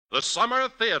The Summer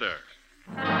Theatre.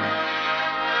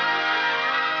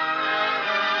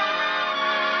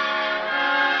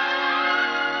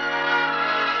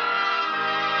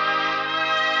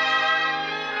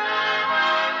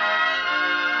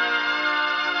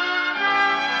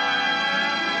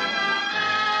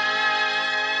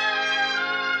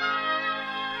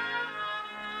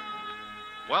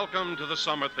 Welcome to the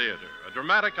Summer Theatre, a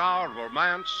dramatic hour of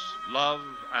romance, love,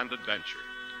 and adventure.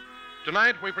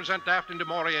 Tonight we present Daphne du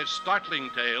Maurier's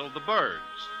startling tale, The Birds,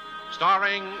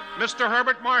 starring Mr.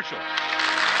 Herbert Marshall.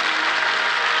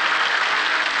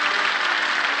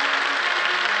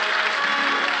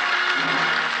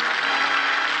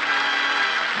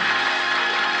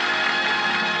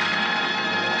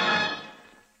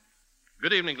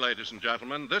 Good evening, ladies and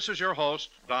gentlemen. This is your host,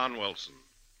 Don Wilson.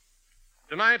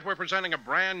 Tonight, we're presenting a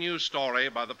brand new story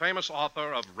by the famous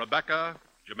author of Rebecca,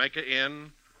 Jamaica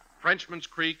Inn, Frenchman's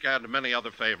Creek, and many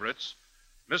other favorites,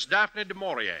 Miss Daphne du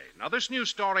Maurier. Now, this new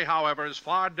story, however, is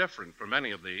far different from any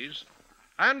of these,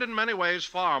 and in many ways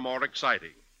far more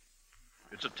exciting.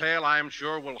 It's a tale I am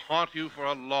sure will haunt you for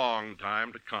a long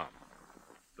time to come.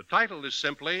 The title is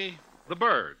simply The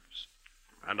Birds,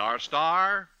 and our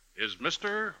star is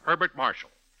Mr. Herbert Marshall.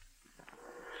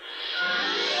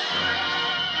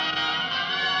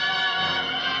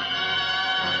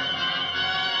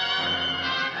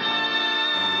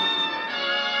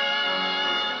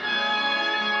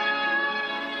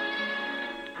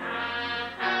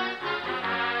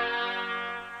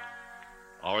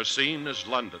 Our scene is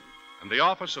London, and the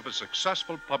office of a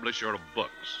successful publisher of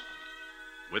books.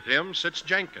 With him sits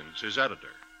Jenkins, his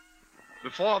editor.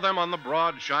 Before them on the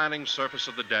broad, shining surface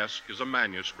of the desk is a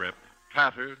manuscript,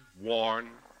 tattered, worn,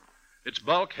 its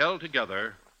bulk held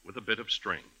together with a bit of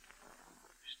string.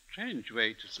 Strange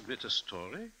way to submit a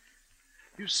story.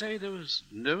 You say there was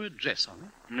no address on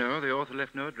it? No, the author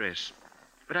left no address.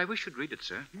 But I wish you'd read it,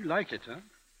 sir. You like it, huh?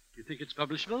 You think it's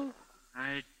publishable?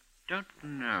 I don't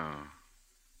know.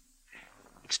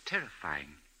 It's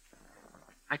terrifying.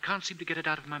 I can't seem to get it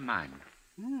out of my mind.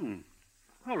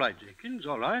 All right, Jenkins,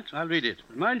 all right. I'll read it.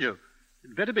 But mind you,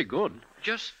 it better be good.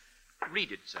 Just read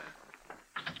it, sir.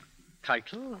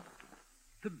 Title,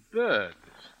 The Birds,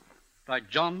 by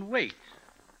John Waite.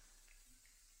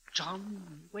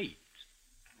 John Waite.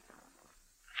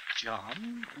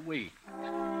 John Waite.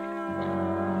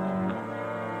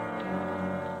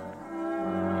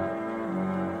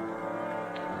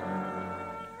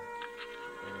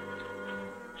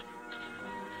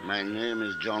 My name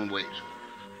is John Waite.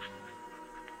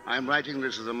 I'm writing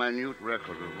this as a minute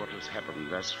record of what has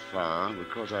happened thus far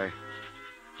because I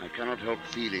cannot help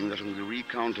feeling that in the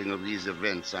recounting of these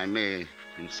events I may,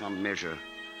 in some measure,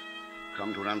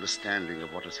 come to an understanding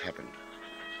of what has happened.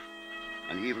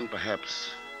 And even perhaps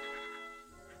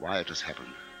why it has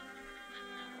happened.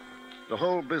 The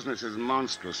whole business is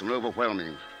monstrous and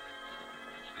overwhelming,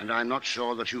 and I'm not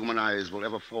sure that human eyes will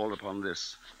ever fall upon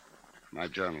this, my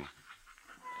journal.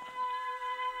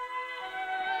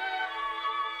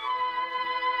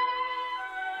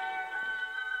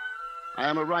 I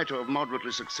am a writer of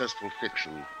moderately successful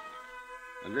fiction,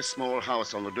 and this small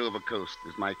house on the Dover coast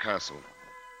is my castle,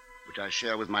 which I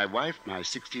share with my wife, my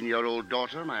 16-year-old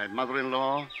daughter, my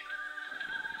mother-in-law,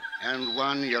 and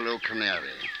one yellow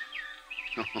canary.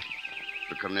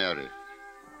 The canary.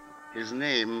 His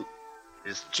name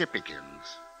is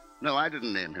Chippikins. No, I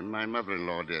didn't name him. My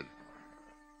mother-in-law did.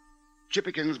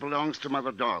 Chippikins belongs to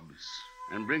Mother Dobbs,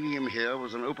 and bringing him here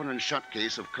was an open and shut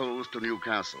case of coals to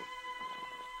Newcastle.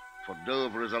 For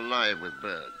Dover is alive with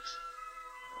birds.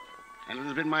 And it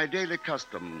has been my daily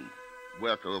custom,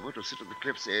 work over, to sit at the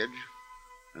cliff's edge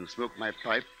and smoke my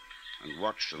pipe and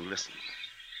watch and listen.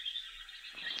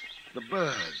 The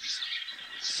birds,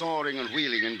 soaring and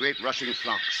wheeling in great rushing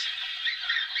flocks,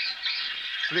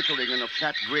 flickering in a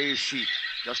flat gray sheet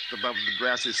just above the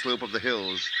grassy slope of the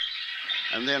hills,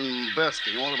 and then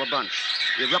bursting all of a bunch,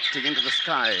 erupting into the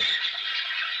sky,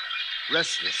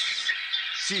 restless,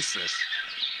 ceaseless,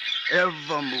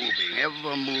 ever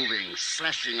moving,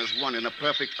 slashing as one in a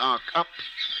perfect arc up,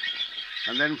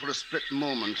 and then for a split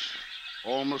moment,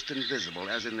 almost invisible,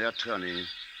 as in their turning,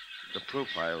 the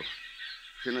profile,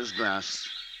 thin as glass,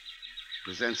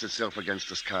 presents itself against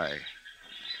the sky.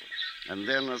 And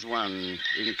then as one,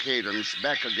 in cadence,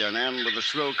 back again, and with a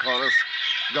shrill chorus,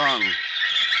 gone.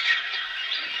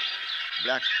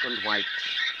 Black and white,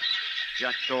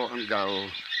 jackdaw and gull,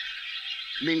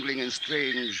 mingling in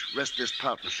strange, restless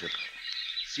partnership,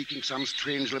 seeking some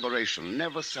strange liberation,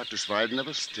 never satisfied,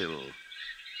 never still.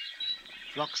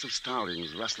 Flocks of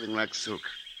starlings rustling like silk,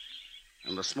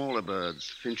 and the smaller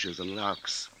birds, finches and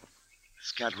larks,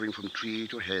 scattering from tree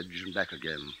to hedge and back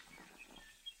again.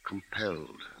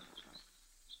 compelled.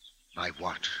 By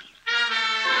what?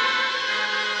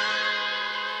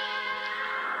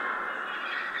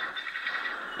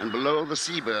 And below, the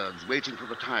seabirds waiting for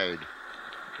the tide.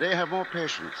 They have more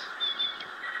patience.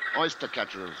 Oyster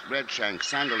catchers, redshank,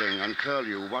 sanderling, and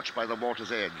curlew, watched by the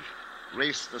water's edge,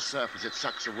 race the surf as it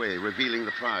sucks away, revealing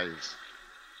the prize.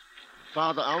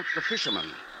 Farther out, the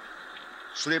fishermen.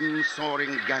 Slim,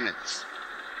 soaring gannets,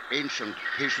 ancient,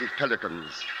 patient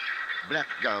pelicans, black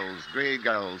gulls, gray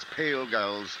gulls, pale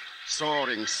gulls,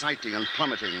 soaring, sighting, and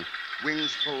plummeting,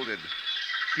 wings folded,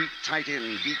 feet tight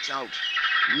in, beaks out,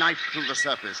 knife through the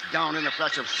surface, down in a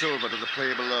flash of silver to the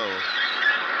prey below.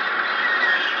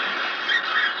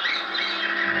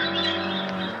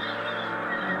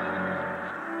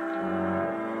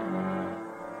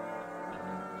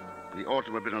 The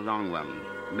autumn had been a long one,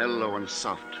 mellow and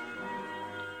soft.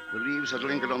 The leaves had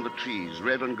lingered on the trees,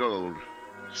 red and gold,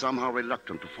 somehow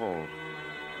reluctant to fall.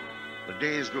 The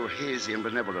days grew hazy and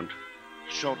benevolent,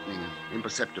 shortening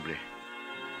imperceptibly.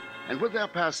 And with their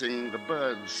passing, the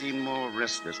birds seemed more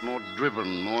restless, more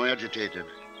driven, more agitated.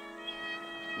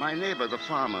 My neighbor, the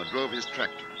farmer, drove his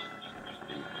tractor.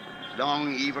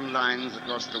 Long, even lines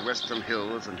across the western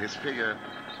hills, and his figure,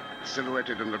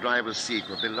 silhouetted in the driver's seat,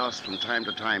 would be lost from time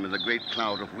to time in the great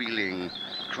cloud of wheeling,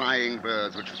 crying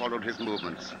birds which followed his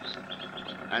movements.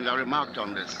 And I remarked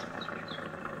on this.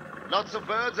 Lots of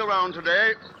birds around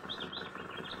today.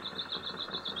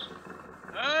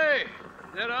 Aye,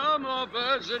 there are more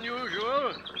birds than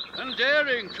usual, and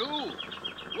daring, too.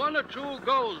 1 or 2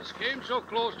 gulls came so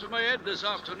close to my head this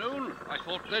afternoon, I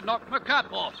thought they'd knock my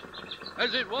cap off.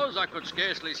 As it was, I could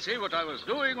scarcely see what I was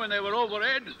doing when they were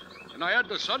overhead, and I had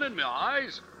the sun in my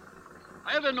eyes.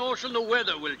 I have a notion the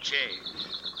weather will change.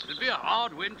 It'll be a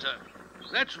hard winter.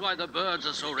 That's why the birds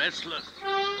are so restless.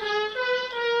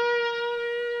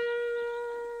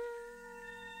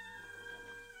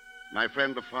 My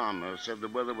friend the farmer said the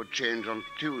weather would change on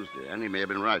Tuesday, and he may have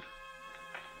been right.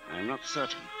 I'm not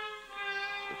certain.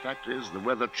 The fact is, the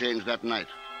weather changed that night.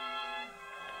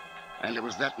 And it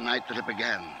was that night that it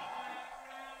began.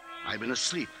 I'd been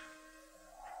asleep.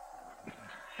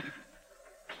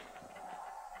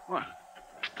 What?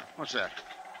 What's that?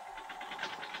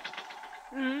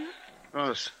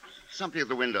 Oh, something at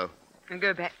the window. And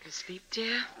go back to sleep,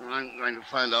 dear? I'm going to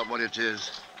find out what it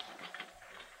is.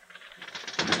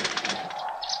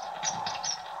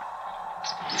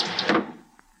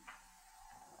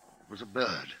 It was a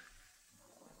bird.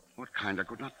 What kind, I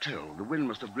could not tell. The wind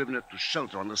must have driven it to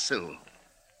shelter on the sill.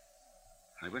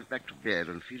 I went back to bed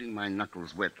and, feeling my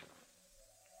knuckles wet,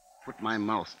 put my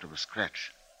mouth to the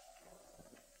scratch.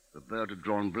 The bird had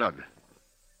drawn blood.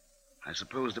 I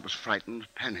supposed it was frightened,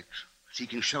 panicked,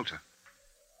 seeking shelter.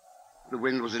 The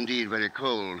wind was indeed very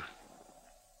cold.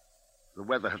 The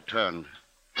weather had turned.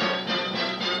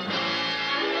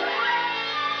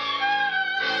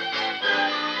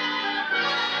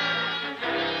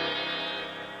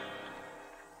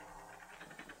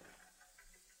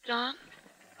 John,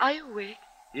 are you awake?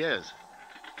 Yes.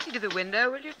 See to the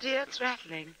window, will you, dear? It's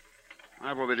rattling.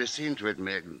 I've already seen to it,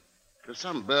 Megan. There's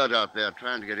some bird out there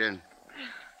trying to get in.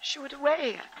 Shoo it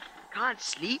away. I can't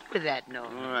sleep with that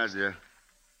noise. All right, dear.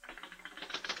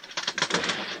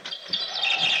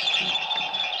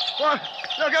 What?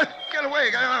 No, get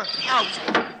away. Get out.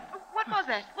 What was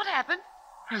that? What happened?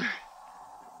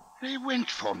 They went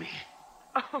for me.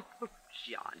 Oh,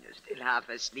 John, you're still half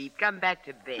asleep. Come back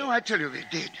to bed. No, I tell you they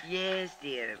did. Yes,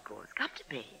 dear, of course. Come to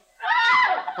bed.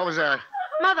 What was that?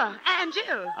 Mother and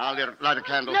Jill. I'll light a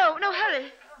candle. No,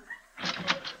 hurry.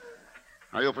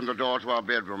 I opened the door to our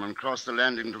bedroom and crossed the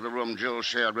landing to the room Jill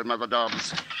shared with Mother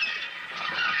Dobbs. It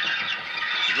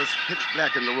was pitch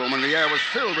black in the room, and the air was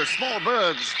filled with small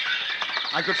birds.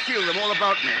 I could feel them all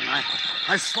about me, and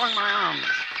I swung my arms.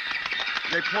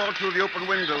 They poured through the open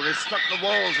window. They struck the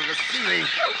walls of the ceiling.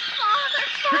 Oh, Father!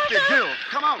 Quickly, Jill,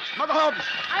 come out. Mother Hobbs!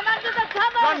 I'm under the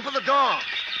cover! Run for the door!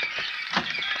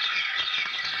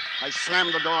 I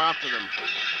slammed the door after them.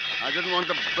 I didn't want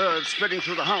the birds spreading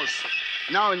through the house.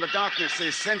 Now in the darkness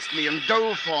they sensed me and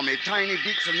dove for me, tiny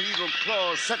beaks and needle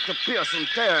claws set to pierce and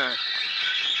tear.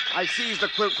 I seized a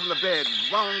quilt from the bed,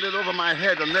 wound it over my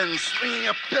head, and then, swinging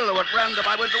a pillow at random,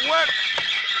 I went to work.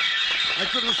 I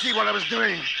couldn't see what I was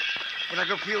doing, but I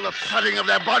could feel the thudding of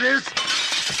their bodies.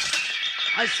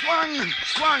 I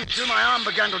swung, till my arm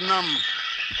began to numb.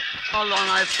 How long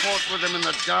I fought with them in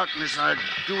the darkness, I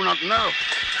do not know.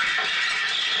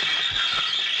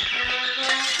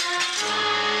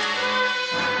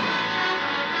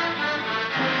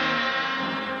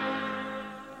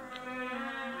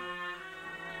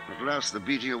 At last, the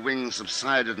beating of wings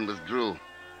subsided and withdrew.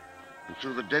 And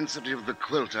through the density of the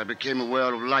quilt, I became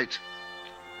aware of light.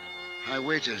 I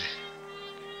waited,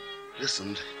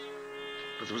 listened,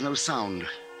 but there was no sound.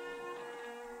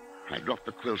 I dropped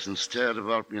the quilt and stared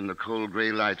about me in the cold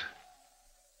gray light.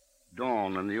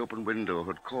 Dawn and the open window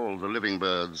had called the living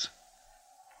birds.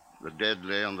 The dead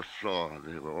lay on the floor.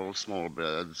 They were all small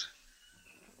birds.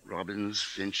 Robins,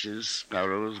 finches,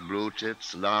 sparrows, blue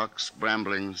tits, larks,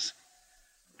 bramblings.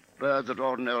 Birds that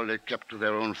ordinarily kept to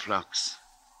their own flocks.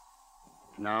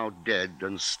 Now dead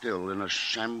and still in a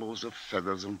shambles of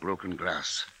feathers and broken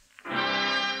glass.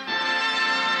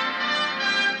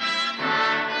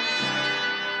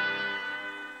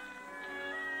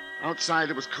 Outside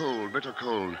it was cold, bitter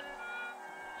cold.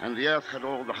 And the earth had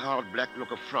all the hard black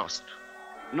look of frost.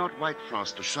 Not white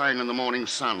frost to shine in the morning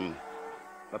sun,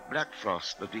 but black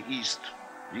frost that the east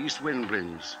wind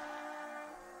brings.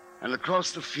 And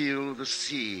across the field, the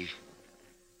sea,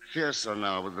 fiercer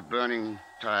now with the burning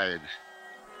tide.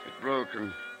 It broke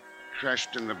and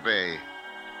crashed in the bay.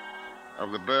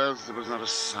 Of the birds, there was not a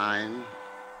sign,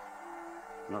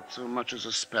 not so much as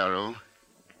a sparrow.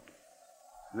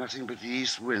 Nothing but the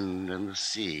east wind and the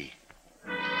sea.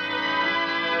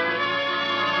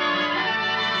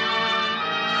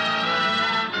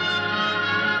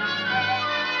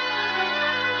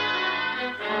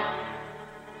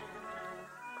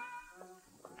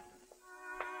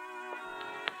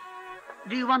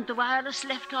 Do you want the wireless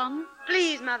left on?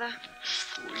 Please, Mother.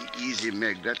 Oh, easy,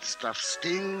 Meg. That stuff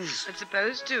stings. It's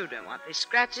supposed to. Don't want these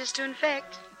scratches to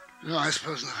infect. No, I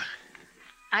suppose not.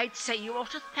 I'd say you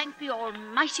ought to thank the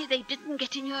Almighty they didn't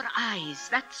get in your eyes.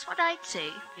 That's what I'd say.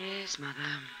 Yes, Mother.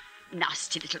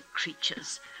 Nasty little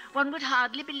creatures. One would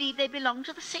hardly believe they belonged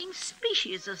to the same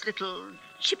species as little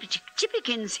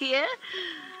chippykins here.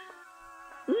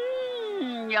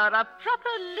 You're a proper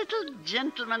little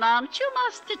gentleman, aren't you,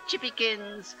 Master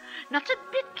Chippykins? Not a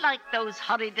bit like those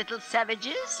horrid little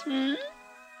savages,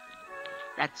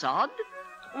 That's odd.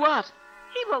 What?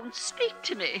 He won't speak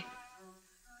to me.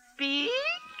 Speak?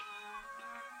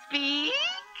 Speak?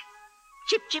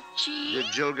 Chip, chip, cheep.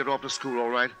 Did Jill get off to school all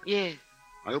right? Yes.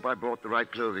 I hope I brought the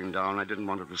right clothing down. I didn't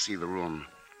want her to see the room.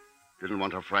 Didn't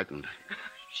want her frightened.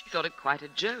 She thought it quite a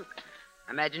joke.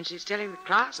 I imagine she's telling the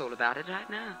class all about it right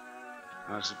now.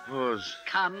 I suppose.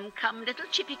 Come, little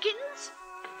Chippykins.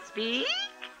 Speak?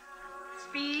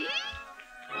 Speak?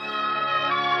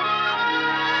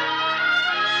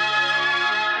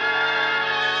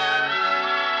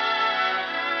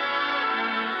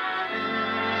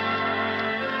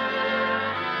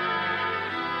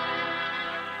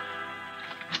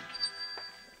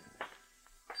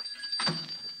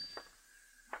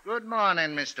 Good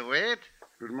morning, Mr. Waite.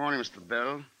 Good morning, Mr.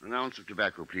 Bell. An ounce of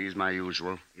tobacco, please, my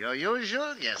usual. Your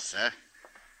usual? Yes, sir.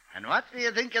 And what do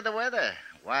you think of the weather?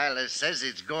 Wireless says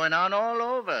it's going on all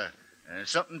over.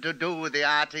 Something to do with the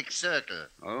Arctic Circle.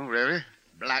 Oh, really?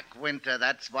 Black winter,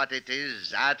 that's what it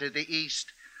is, out of the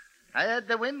east. I heard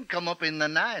the wind come up in the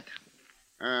night.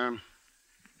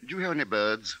 Did you hear any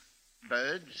birds?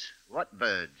 Birds? What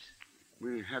birds?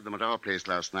 We had them at our place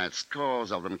last night.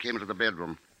 Scores of them came into the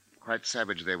bedroom. Quite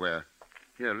savage they were.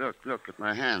 Here, look at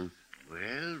my hand.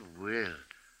 Well.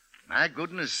 My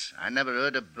goodness, I never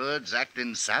heard of birds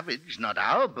acting savage, not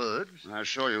our birds. I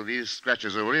assure you, these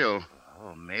scratches are real.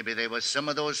 Oh, maybe they were some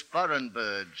of those foreign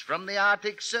birds from the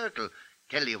Arctic Circle.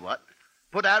 Tell you what,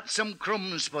 put out some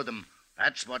crumbs for them.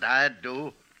 That's what I'd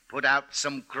do. Put out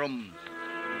some crumbs.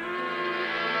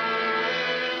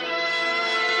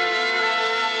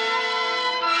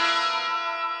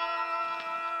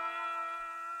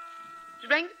 Did you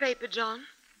bring the paper, John?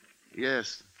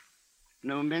 Yes.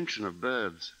 No mention of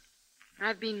birds.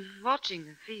 I've been watching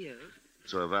the field.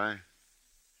 So have I.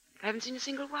 I haven't seen a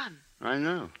single one. I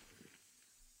know.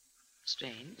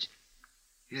 Strange.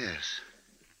 Yes.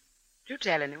 Did you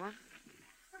tell anyone?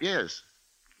 Yes.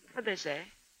 What'd they say?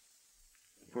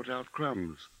 Put out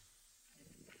crumbs.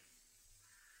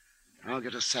 I'll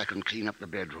get a sack and clean up the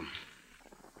bedroom.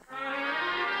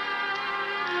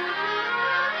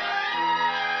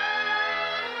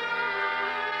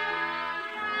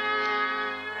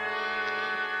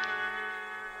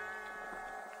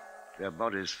 Their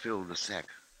bodies filled the sack.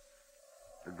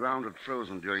 The ground had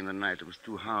frozen during the night. It was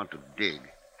too hard to dig.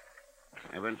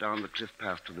 I went down the cliff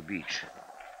path to the beach.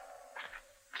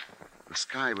 The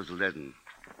sky was leaden.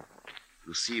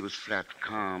 The sea was flat,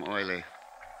 calm, oily.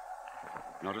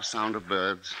 Not a sound of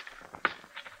birds.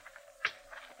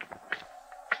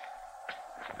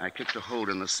 I kicked a hole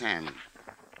in the sand.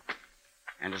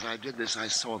 And as I did this, I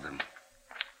saw them.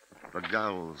 The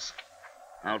gulls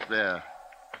out there,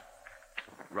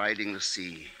 riding the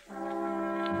sea.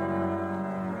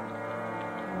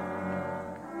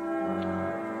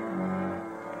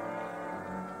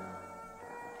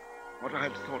 What I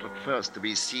had thought at first to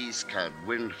be sea-scud,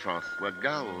 wind froth, were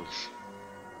gulls.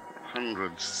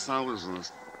 Hundreds,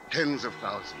 thousands, tens of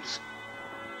thousands.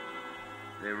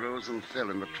 They rose and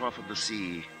fell in the trough of the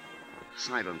sea,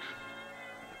 silent,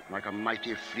 like a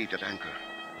mighty fleet at anchor.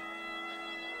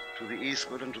 To the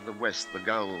eastward and to the west, the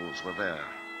gulls were there.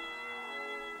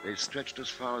 They stretched as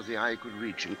far as the eye could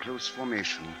reach in close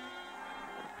formation,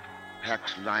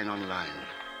 packed line on line.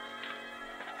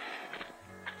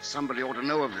 Somebody ought to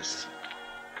know of this.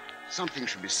 Something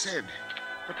should be said.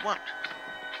 But what?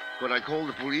 Could I call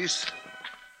the police?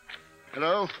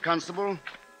 Hello, Constable?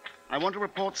 I want to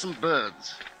report some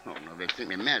birds. Oh, no, they'd think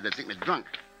me mad. They'd think me drunk.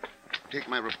 Take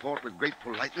my report with great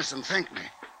politeness and thank me.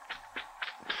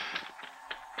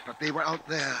 But they were out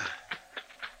there,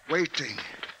 waiting.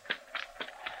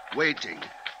 Waiting.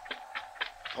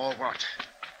 For what?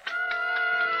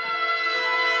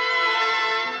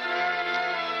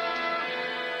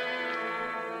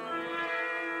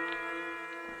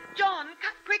 John,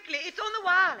 come quickly. It's on the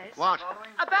wireless. What?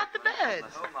 About the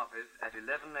birds. The Home Office at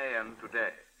 11 a.m.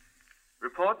 today.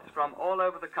 Reports from all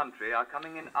over the country are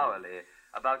coming in hourly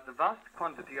about the vast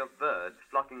quantity of birds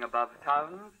flocking above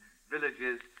towns,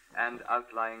 villages, and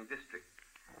outlying districts,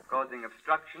 causing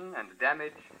obstruction and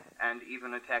damage and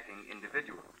even attacking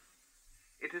individuals.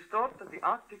 It is thought that the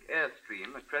Arctic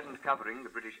airstream at present covering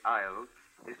the British Isles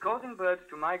is causing birds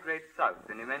to migrate south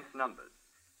in immense numbers,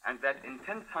 and that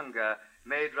intense hunger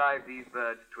may drive these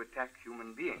birds to attack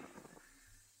human beings.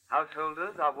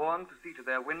 Householders are warned to see to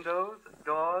their windows,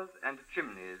 doors, and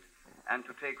chimneys, and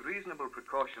to take reasonable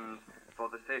precautions for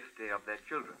the safety of their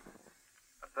children.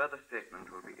 A further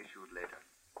statement will be issued later.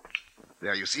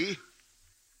 There, you see?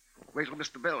 Wait till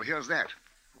Mr. Bell hears that.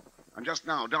 And just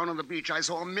now, down on the beach, I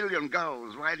saw 1 million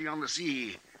gulls riding on the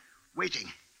sea,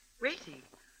 waiting. Waiting?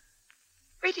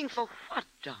 Waiting for what,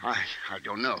 John? I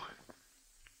don't know.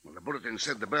 Well, the bulletin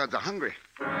said the birds are hungry.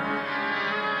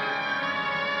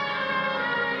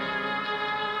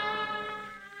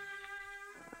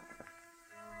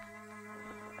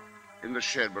 In the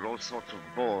shed were all sorts of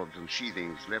boards and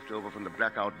sheathings left over from the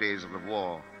blackout days of the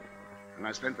war, and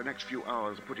I spent the next few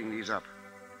hours putting these up.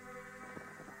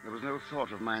 There was no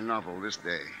thought of my novel this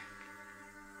day.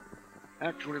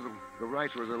 Actually, the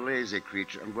writer is a lazy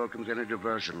creature and welcomes any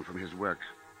diversion from his work.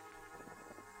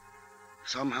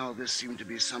 Somehow this seemed to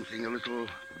be something a little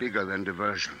bigger than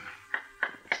diversion.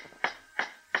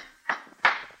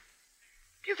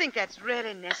 Do you think that's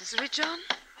really necessary, John?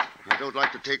 I don't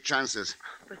like to take chances.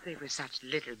 But they were such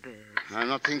little birds. I'm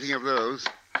not thinking of those.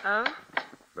 Oh?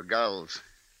 The gulls.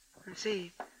 I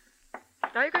see.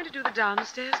 Are you going to do the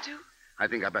downstairs, too? I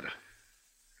think I better.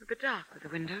 It'll be dark with the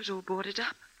windows all boarded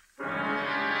up.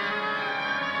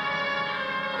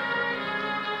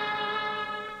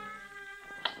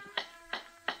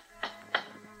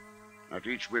 At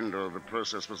each window, the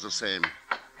process was the same.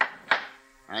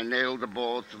 I nailed the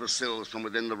boards to the sills from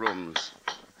within the rooms.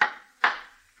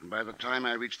 And by the time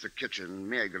I reached the kitchen,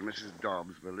 Meg and Mrs.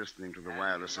 Dobbs were listening to the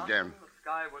wireless again. The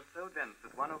sky was so dense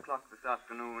at 1 o'clock this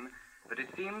afternoon that it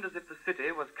seemed as if the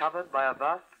city was covered by a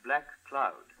vast black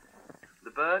cloud. The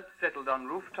birds settled on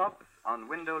rooftops, on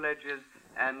window ledges,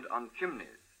 and on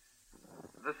chimneys.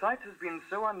 The sight has been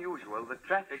so unusual that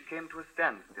traffic came to a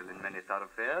standstill in many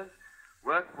thoroughfares.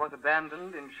 Work was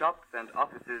abandoned in shops and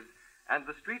offices, and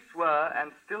the streets were,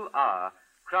 and still are,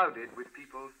 crowded with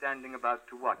people standing about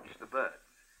to watch the birds.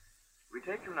 We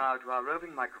take you now to our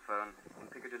roving microphone in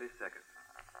Piccadilly Circus.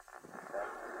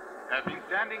 I've been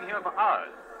standing here for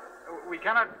hours. We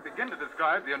cannot begin to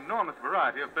describe the enormous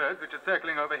variety of birds which are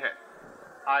circling overhead.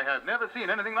 I have never seen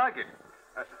anything like it.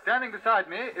 Standing beside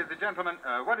me is the gentleman...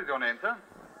 what is your name, sir?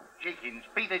 Jenkins,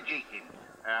 Peter Jenkins.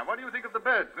 What do you think of the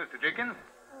birds, Mr. Jenkins?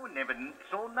 Oh, never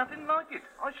saw nothing like it.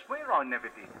 I swear I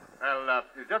never did. Well,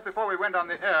 just before we went on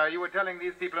the air, you were telling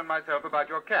these people and myself about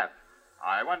your cats.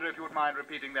 I wonder if you would mind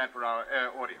repeating that for our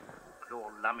audience.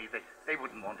 Lord, lummy, they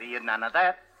wouldn't want to hear none of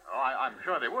that. Oh, I'm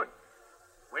sure they would.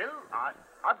 Well,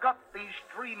 I've got these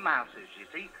 3 mouses, you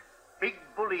see. Big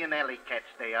bullying alley cats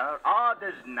they are, hard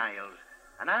as nails.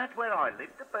 And out where I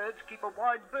live, the birds keep a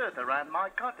wide berth around my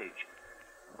cottage.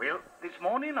 Well, this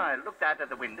morning I looked out of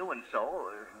the window and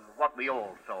saw what we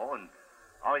all saw, and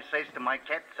I says to my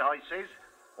cats, I says,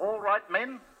 all right,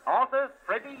 men, Arthur,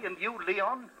 Freddie, and you,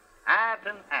 Leon, out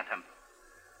and at 'em.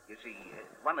 You see,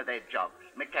 one of their jobs,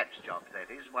 my cat's jobs,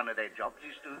 that is, one of their jobs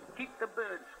is to keep the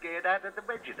birds scared out of the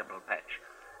vegetable patch.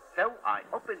 So I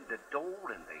opened the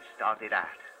door and they started out.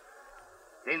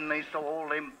 Then they saw all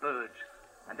them birds,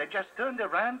 and they just turned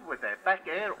around with their back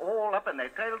hair all up and their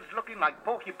tails looking like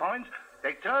porcupines,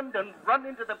 They turned and run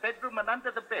into the bedroom and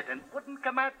under the bed and wouldn't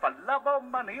come out for love or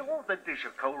money or the dish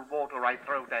of cold water I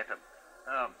throwed at them.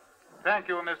 Thank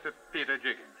you, Mr. Peter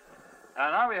Jiggins.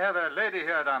 Now we have a lady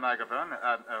here at our microphone.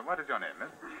 What is your name,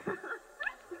 miss?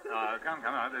 Come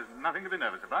on. There's nothing to be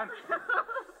nervous about.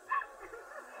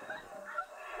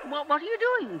 What are you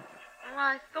doing? Oh,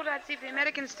 I thought I'd see if the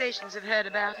American stations have heard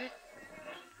about it.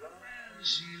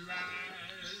 She lies.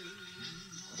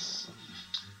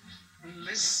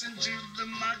 Listen to the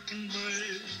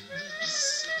mockingbirds.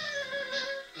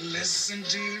 Listen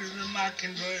to the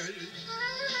mockingbird.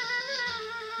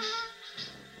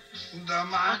 The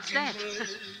mockingbird.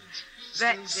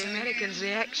 That's the Americans'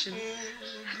 reaction.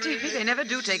 Dear me, they never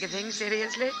do take a thing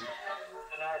seriously.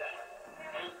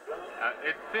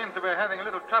 It seems that we're having a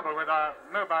little trouble with our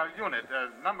mobile unit. A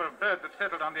number of birds have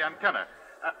settled on the antenna.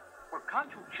 Well, can't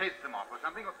you chase them off or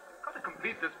something? We've got to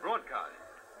complete this broadcast.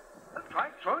 Well,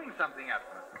 try throwing something at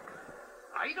them.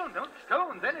 I don't know,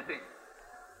 stones, anything.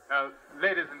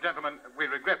 Ladies and gentlemen, we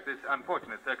regret this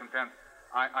unfortunate circumstance.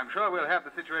 I'm sure we'll have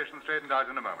the situation straightened out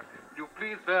in a moment. Would you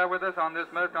please bear with us on this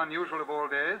most unusual of all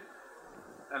days?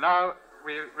 And now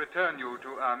we return you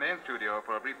to our main studio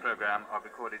for a brief program of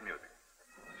recorded music.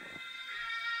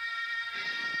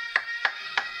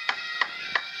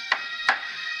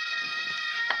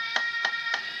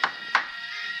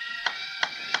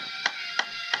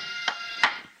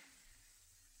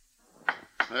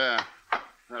 There.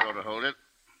 That ought to hold it.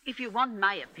 If you want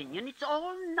my opinion, it's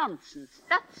all nonsense.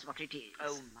 That's what it is.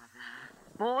 Oh, Mother.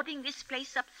 Boarding this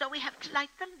place up so we have to light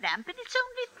the lamp, and it's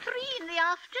only 3 in the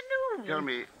afternoon. Tell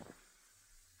me,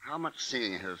 how much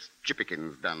singing has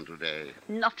Chippikins done today?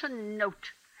 Not a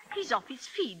note. He's off his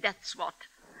feed, that's what.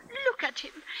 Look at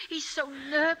him. He's so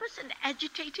nervous and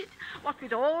agitated, what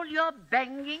with all your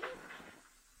banging.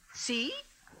 See?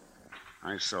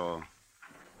 I saw.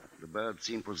 The bird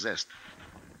seemed possessed.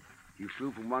 He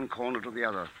flew from one corner to the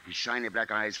other, his shiny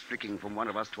black eyes flicking from one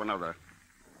of us to another,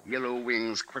 yellow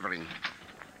wings quivering.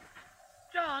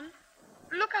 John,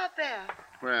 look out there.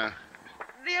 Where?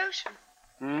 The ocean.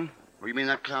 Oh, you mean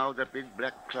that cloud, that big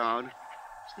black cloud?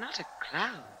 It's not a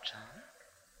cloud, John.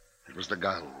 It was the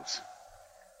gulls.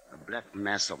 A black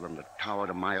mass of them that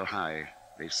towered a mile high.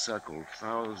 They circled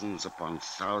thousands upon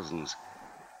thousands,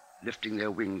 lifting their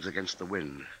wings against the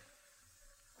wind.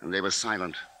 And they were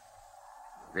silent.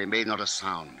 They made not a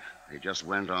sound. They just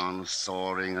went on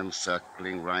soaring and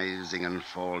circling, rising and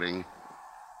falling,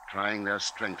 trying their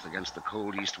strength against the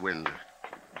cold east wind.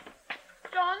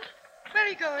 John, where are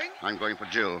you going? I'm going for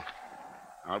Jill.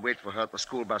 I'll wait for her at the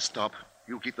school bus stop.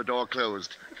 You keep the door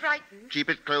closed. I'm frightened. Keep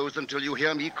it closed until you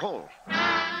hear me call.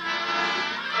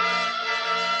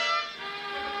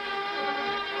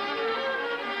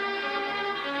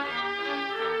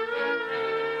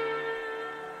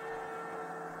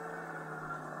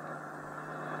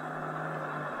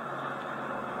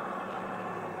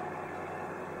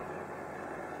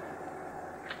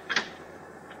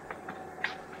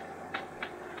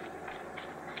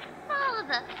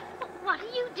 What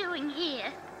are you doing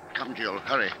here? Come, Jill,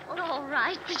 hurry. Well, all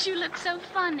right, but you look so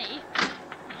funny.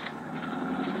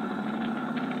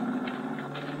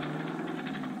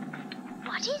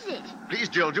 What is it? Please,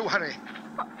 Jill, do hurry.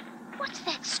 What's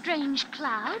that strange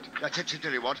cloud? That's it,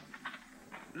 tell you what.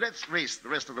 Let's race the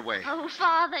rest of the way. Oh,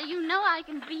 Father, you know I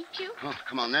can beat you. Oh,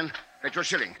 come on, then. Get your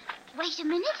shilling. Wait a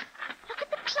minute. Look at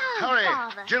the cloud, Hurry,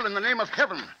 Father. Jill, in the name of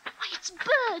heaven. Why, it's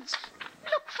birds.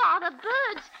 Look, Father,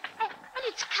 birds. And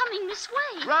it's coming this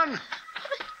way. Run.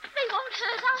 But they won't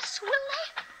hurt us, will they?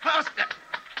 Faster.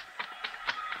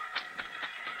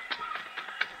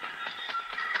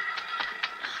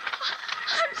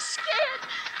 I'm scared.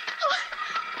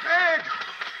 Meg!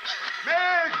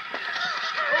 Meg!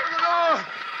 Open the door!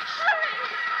 Hurry.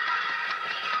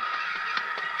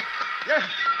 Yes.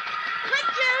 Quick,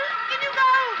 Jill. In you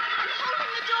go. I'm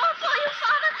holding the door for you,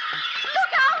 Father.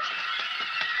 Look out.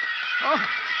 Oh,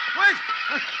 wait!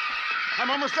 I'm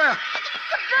almost there.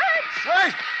 The birds.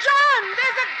 Wait! John,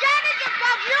 there's a Gannet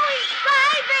above you. He's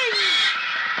driving.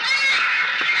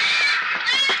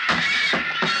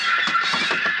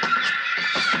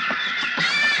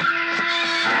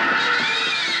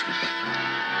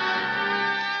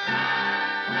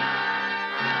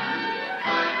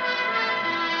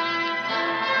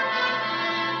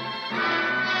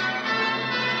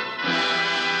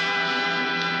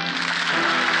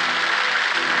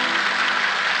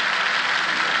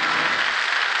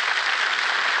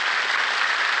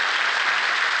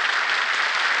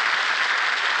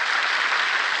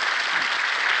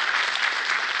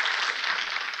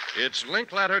 It's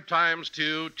Linkletter Times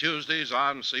 2, Tuesdays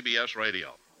on CBS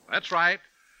Radio. That's right.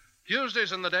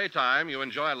 Tuesdays in the daytime, you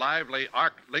enjoy lively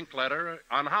Arc Linkletter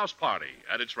on House Party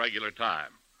at its regular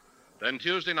time. Then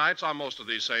Tuesday nights on most of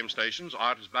these same stations,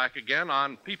 Art is back again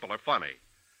on People Are Funny.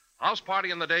 House Party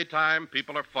in the daytime,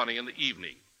 People Are Funny in the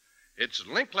evening. It's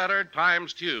Linkletter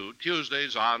times 2,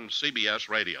 Tuesdays on CBS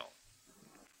Radio.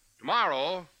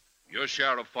 Tomorrow, your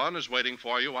share of fun is waiting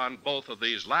for you on both of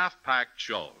these laugh-packed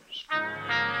shows.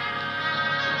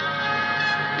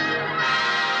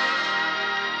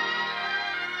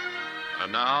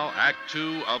 And now, Act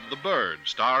 2 of The Bird,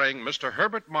 starring Mr.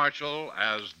 Herbert Marshall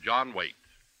as John Waite.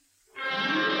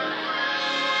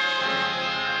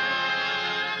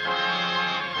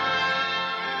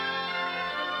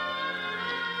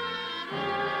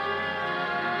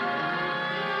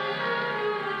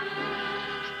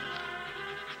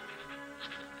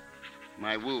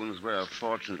 My wounds were,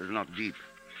 fortunately, not deep.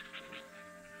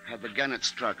 Had the gannet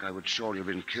struck, I would surely have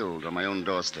been killed on my own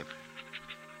doorstep.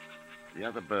 The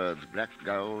other birds, black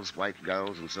gulls, white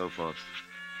gulls, and so forth,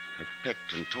 had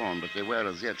pecked and torn, but they were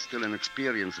as yet still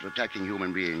inexperienced at attacking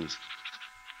human beings,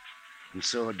 and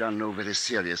so had done no very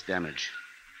serious damage.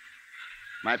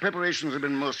 My preparations had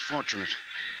been most fortunate.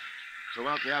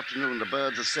 Throughout the afternoon, the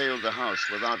birds assailed the house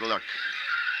without luck,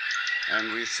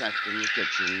 and we sat in the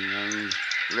kitchen and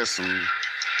listened.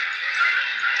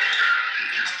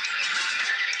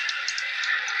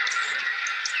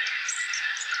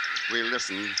 We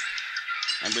listened,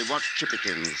 and we watched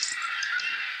Chippykins.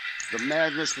 The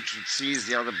madness which had seized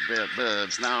the other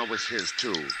birds now was his,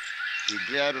 too. He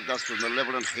glared at us with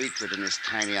malevolent hatred in his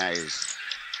tiny eyes,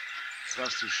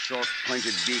 thrust his short,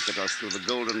 pointed beak at us through the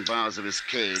golden bars of his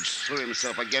cage, threw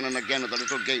himself again and again at the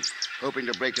little gate, hoping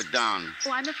to break it down.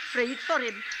 Oh, I'm afraid for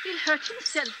him. He'll hurt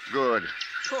himself. Good.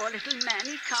 Poor little man,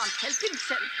 he can't help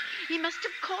himself. He must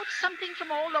have caught something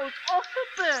from all those awful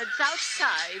birds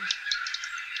outside.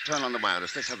 Turn on the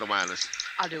wireless. Let's have the wireless.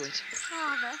 I'll do it.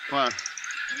 Father, What?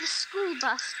 the school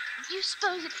bus. Do you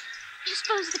suppose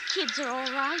the kids are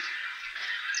all right?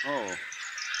 Oh,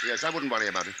 yes, I wouldn't worry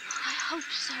about it. I hope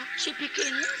so.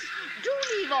 Chippykins, do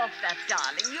leave off that,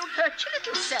 darling. You'll hurt your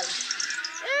little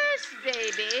self. Yes,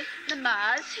 baby. The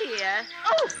ma's here.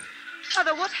 Oh,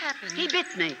 Mother, what happened? he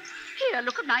bit me. Here,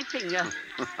 look at my finger.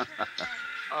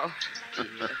 Oh,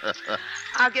 dear.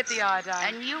 I'll get the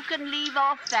iodine. And you can leave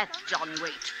off that, John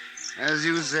Waite. As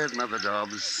you said, Mother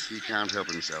Dobbs, he can't help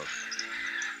himself.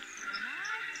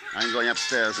 I'm going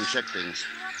upstairs and check things.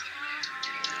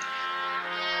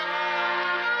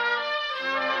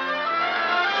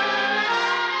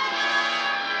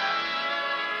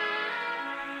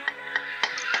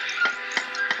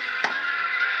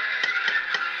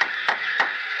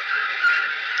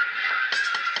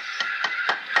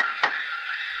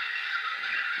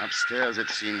 Upstairs, it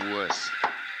seemed worse.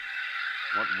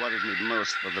 What worried me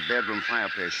most were the bedroom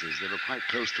fireplaces. They were quite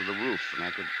close to the roof, and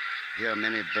I could hear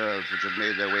many birds which had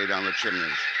made their way down the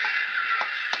chimneys.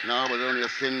 Now, with only a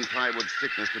thin plywood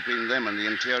thickness between them and the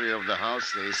interior of the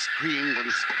house, they screamed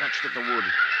and scratched at the wood.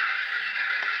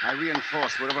 I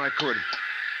reinforced wherever I could,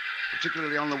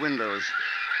 particularly on the windows.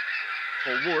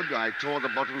 For wood, I tore the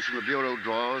bottoms from the bureau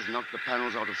drawers, knocked the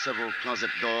panels out of several closet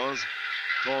doors,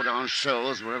 tore down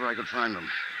shelves wherever I could find them.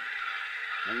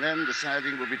 And then,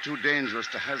 deciding it would be too dangerous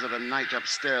to hazard a night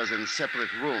upstairs in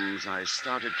separate rooms, I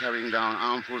started carrying down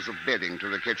armfuls of bedding to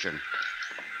the kitchen.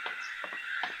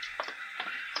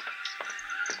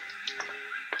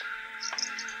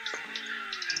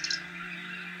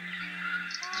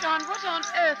 John, what on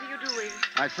earth are you doing?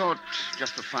 I thought,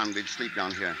 just for fun, we'd sleep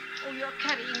down here. Oh, you're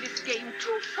carrying this game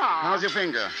too far. How's your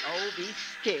finger? Oh, be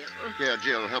still. Here,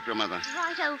 Jill, help your mother.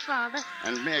 Righto, Father.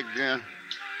 And Meg,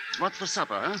 what's for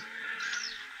supper, huh?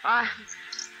 I'm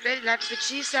very glad for the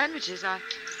cheese sandwiches. I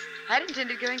had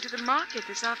intended going to the market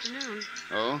this afternoon.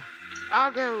 Oh?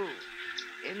 I'll go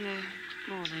in the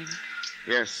morning.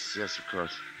 Yes, of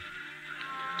course.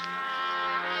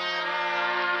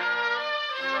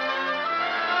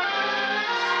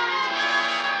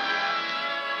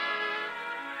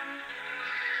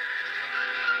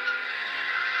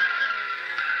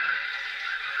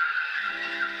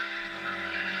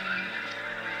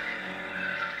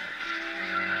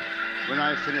 When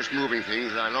I finished moving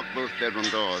things, I locked both bedroom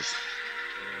doors.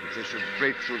 If they should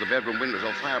break through the bedroom windows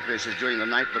or fireplaces during the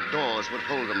night, the doors would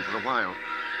hold them for a while.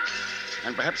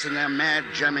 And perhaps in their mad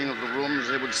jamming of the rooms,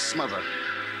 they would smother.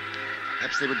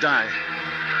 Perhaps they would die.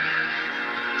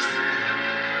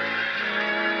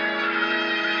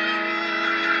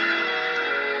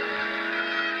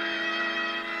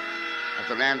 At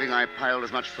the landing, I piled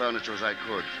as much furniture as I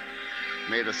could.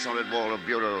 Made a solid wall of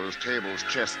bureaus, tables,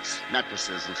 chests,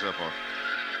 mattresses, and so forth.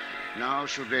 Now,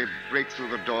 should they break through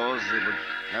the doors, they would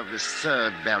have this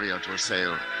third barrier to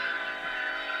assail.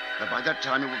 But by that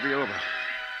time, it would be over.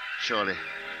 Surely.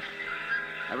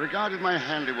 I regarded my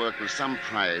handiwork with some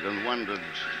pride and wondered.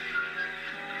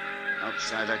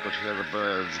 Outside, I could hear the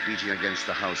birds beating against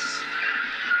the house.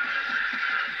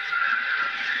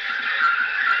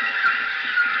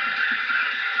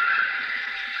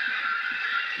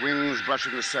 Wings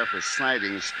brushing the surface,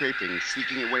 sliding, scraping,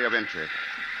 seeking a way of entry.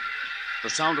 The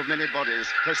sound of many bodies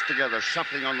pressed together,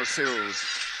 shuffling on the sills.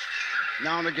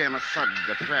 Now and again, a thud,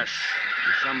 a crash,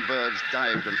 and some birds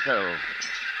dived and fell.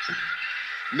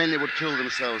 Many would kill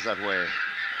themselves that way,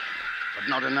 but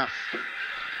not enough.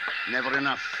 Never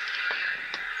enough.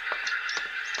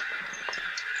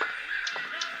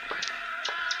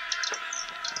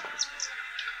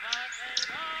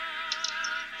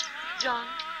 John?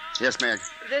 Yes, Meg?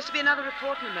 There's to be another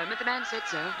report in a moment. The man said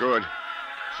so. Good.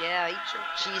 Here, eat your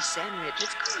cheese sandwich.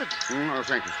 It's good. Oh,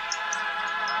 thank you.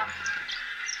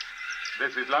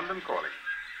 This is London calling.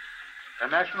 A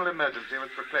national emergency was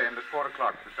proclaimed at 4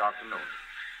 o'clock this afternoon.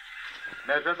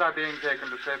 Measures are being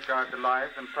taken to safeguard the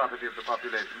lives and property of the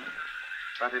population,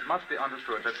 but it must be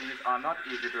understood that these are not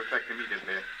easy to effect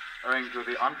immediately, owing to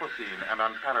the unforeseen and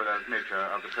unparalleled nature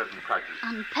of the present crisis.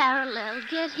 Unparalleled.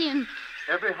 Get him.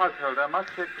 Every householder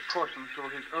must take precautions to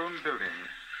his own building,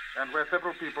 and where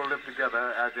several people live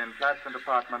together, as in flats and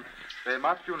apartments, they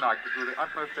must unite to do the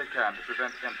utmost they can to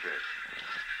prevent entry.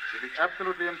 It is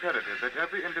absolutely imperative that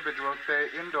every individual stay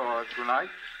indoors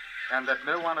tonight, and that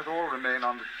no one at all remain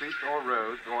on the streets or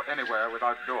roads or anywhere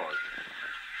without doors.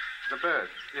 The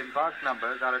birds, in vast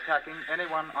numbers, are attacking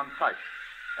anyone on sight,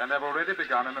 and have already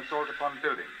begun an assault upon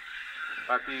buildings.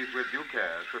 But these, with due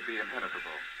care, should be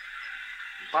impenetrable.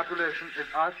 The population is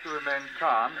asked to remain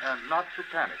calm and not to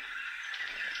panic.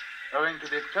 Owing to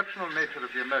the exceptional nature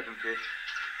of the emergency,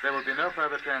 there will be no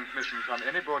further transmission from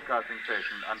any broadcasting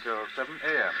station until 7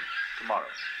 a.m. tomorrow.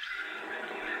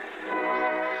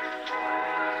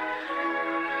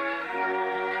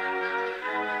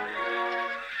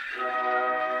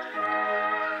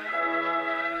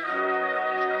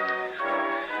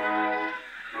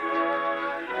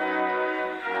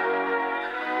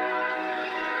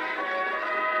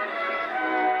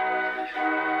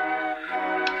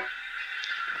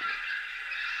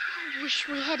 Wish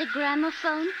we had a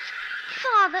gramophone.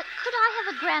 Father, could I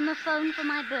have a gramophone for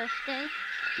my birthday?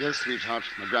 Yes, sweetheart,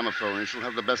 a gramophone. It shall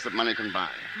have the best that money can buy.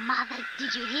 Mother,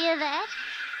 did you hear that?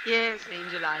 Yes,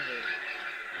 Angel, I heard.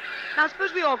 Now,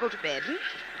 suppose we all go to bed.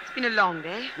 It's been a long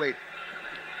day. Wait.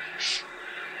 Shh.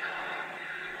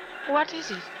 What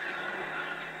is it?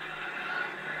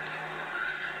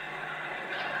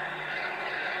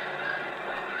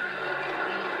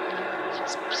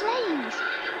 It's planes.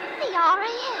 The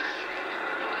RAF.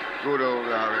 Good old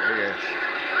RAF.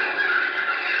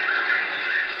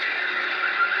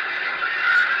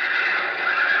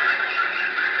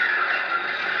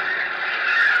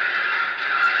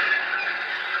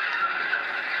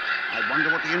 I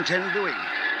wonder what they intend doing.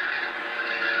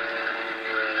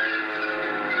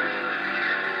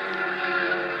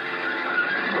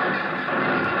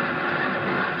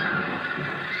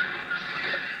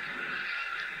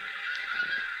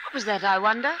 What was that, I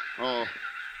wonder? Oh,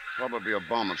 probably a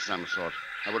bomb of some sort.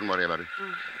 I wouldn't worry about it.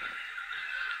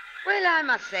 Well, I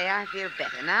must say I feel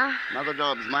better now. Mother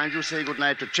Dobbs, mind you say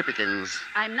goodnight to Chippykins.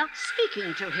 I'm not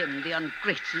speaking to him, the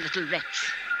ungrateful little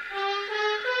wretch.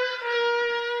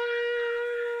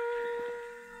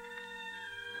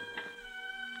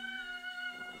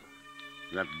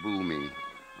 That booming,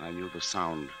 I knew the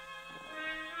sound.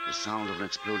 The sound of an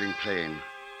exploding plane.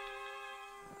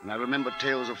 And I remembered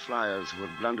tales of flyers who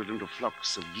had blundered into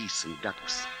flocks of geese and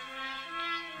ducks.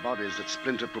 Bodies that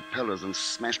splintered propellers and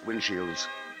smashed windshields.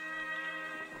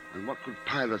 And what could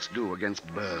pilots do against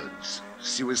birds?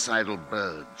 Suicidal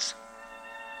birds.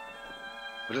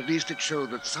 But at least it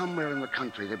showed that somewhere in the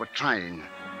country they were trying.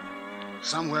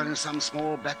 Somewhere in some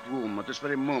small back room at this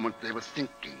very moment they were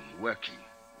thinking, working.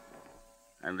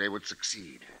 And they would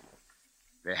succeed.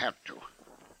 They had to.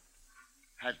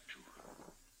 Had to.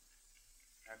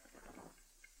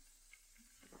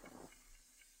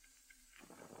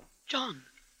 John.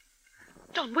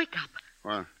 John, wake up.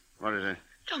 What? What is it?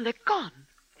 John, they're gone.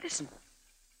 Listen.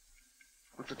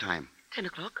 What's the time? 10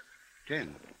 o'clock.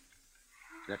 10.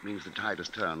 That means the tide has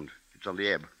turned. It's on the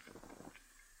ebb.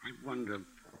 I wonder,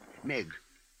 Meg,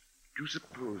 do you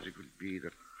suppose it could be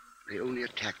that they only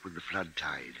attacked with the flood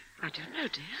tide? I don't know,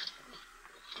 dear.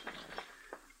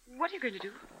 What are you going to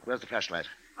do? Where's the flashlight?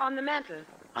 On the mantel.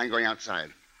 I'm going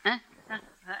outside. Huh?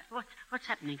 What's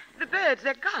happening? The birds,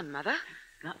 they're gone, Mother.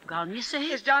 Gone, you say?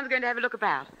 Yes, John's going to have a look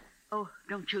about. Oh,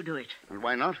 don't you do it. And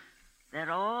why not?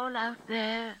 They're all out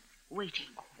there waiting.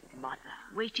 Mother.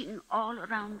 Waiting all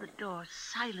around the door,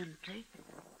 silently,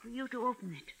 for you to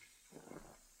open it.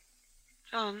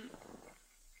 John,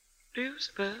 do you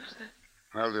suppose that...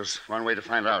 Well, there's one way to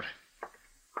find out.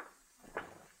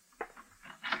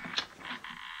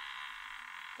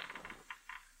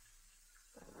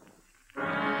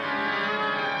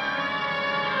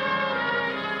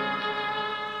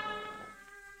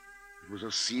 It was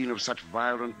a scene of such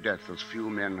violent death as few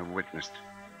men have witnessed.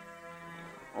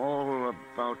 All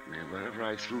about me, wherever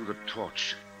I threw the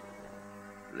torch,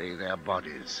 lay their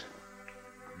bodies,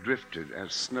 drifted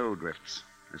as snow drifts,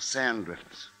 as sand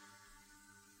drifts,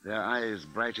 their eyes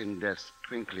bright in death,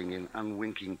 twinkling in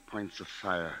unwinking points of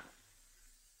fire.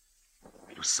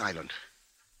 It was silent,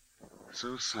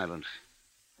 so silent,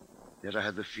 yet I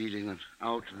had the feeling that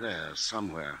out there,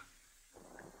 somewhere,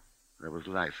 there was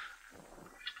life.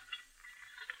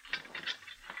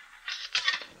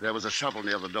 There was a shovel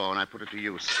near the door, and I put it to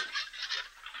use.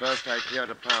 First, I cleared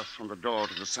a path from the door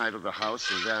to the side of the house,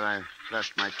 and there I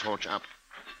flashed my torch up.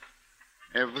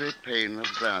 Every pane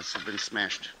of glass had been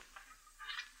smashed.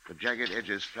 The jagged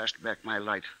edges flashed back my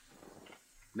light.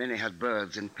 Many had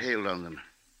birds impaled on them.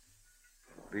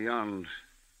 Beyond,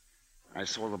 I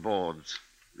saw the boards.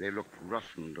 They looked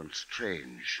roughened and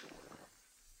strange.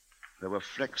 There were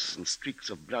flecks and streaks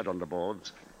of blood on the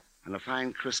boards, and a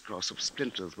fine crisscross of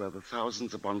splinters where the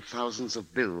thousands upon thousands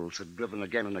of bills had driven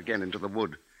again and again into the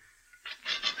wood.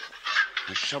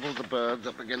 I shoveled the birds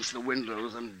up against the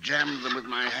windows and jammed them with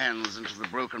my hands into the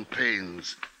broken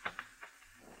panes.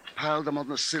 Piled them on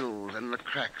the sills and the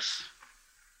cracks.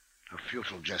 A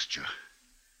futile gesture.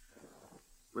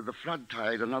 With the flood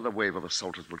tide, another wave of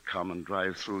assaulters would come and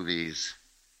drive through these.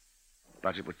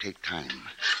 But it would take time,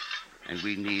 and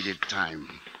we needed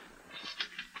time.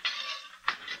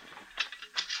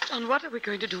 John, what are we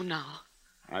going to do now?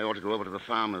 I ought to go over to the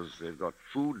farmers. They've got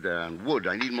food there and wood.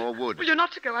 I need more wood. Well, you're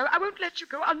not to go. I won't let you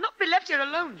go. I'll not be left here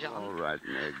alone, John. All right,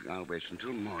 Meg. I'll wait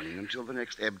until morning, until the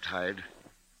next ebb tide.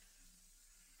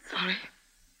 Sorry.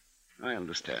 I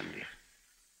understand you.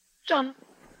 John,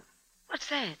 what's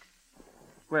that?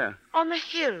 Where? On the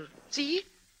hill. See?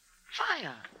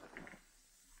 Fire.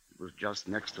 It was just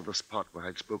next to the spot where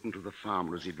I'd spoken to the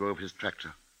farmer as he drove his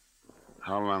tractor.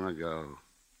 How long ago?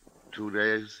 2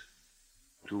 days?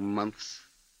 2 months?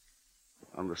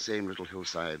 On the same little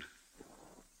hillside.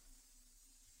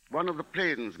 One of the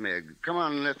plains, Meg. Come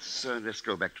on, let's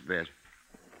go back to bed.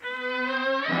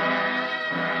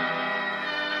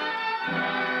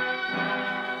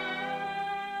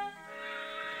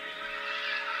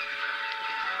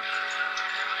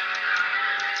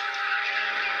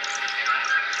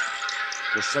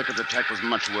 The second attack was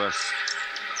much worse.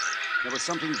 There was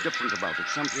something different about it,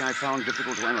 something I found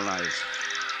difficult to analyze.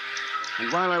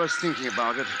 And while I was thinking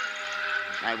about it,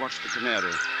 I watched the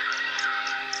canary.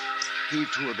 He,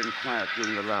 too, had been quiet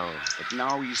during the lull, but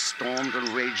now he stormed and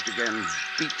raged again,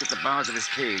 beat at the bars of his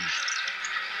cage.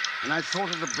 And I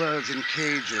thought of the birds in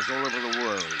cages all over the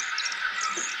world.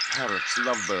 Parrots,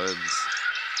 lovebirds,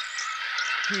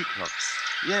 peacocks,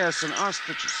 yes, and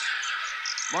ostriches.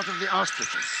 What of the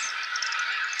ostriches?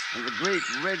 And the great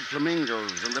red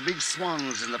flamingos and the big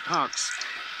swans in the parks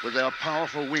with their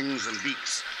powerful wings and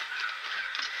beaks.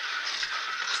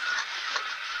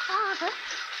 Father,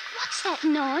 what's that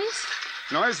noise?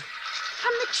 Noise?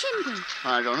 From the chimney.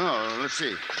 I don't know. Let's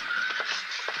see.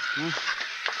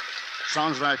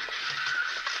 Sounds like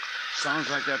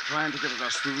they're trying to get at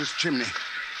us through this chimney.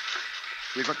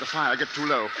 We've got the fire. Get too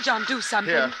low. John, do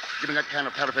something. Here, give me that can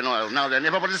of paraffin oil. Now then,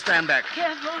 everybody stand back.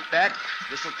 Careful. Back.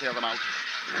 This will clear them out.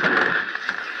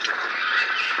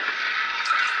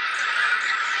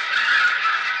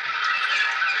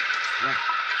 Yeah,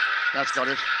 that's got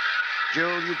it.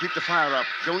 Jill, you keep the fire up.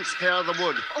 Don't spare the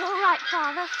wood. All right,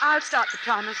 Father. I'll start the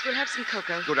primers. We'll have some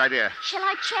cocoa. Good idea. Shall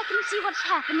I check and see what's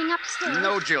happening upstairs?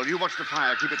 No, Jill. You watch the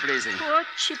fire. Keep it blazing. Poor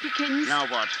Chippykins. Now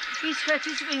what? He's hurt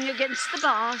his wing against the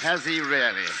bars. Has he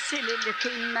really? Silly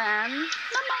looking man.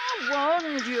 Mama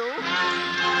warned you.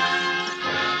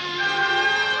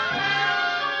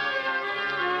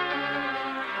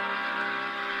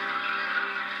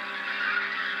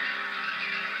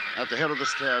 At the head of the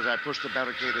stairs, I pushed the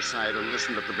barricade aside and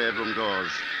listened at the bedroom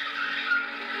doors.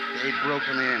 They'd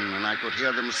broken in, and I could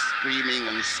hear them screaming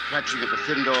and scratching at the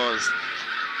thin doors.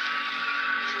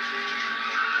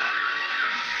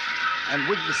 And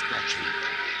with the scratching,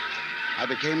 I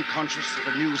became conscious of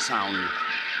a new sound.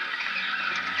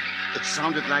 It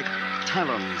sounded like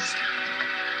talons.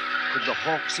 Could the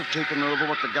hawks have taken over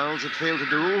what the gulls had failed to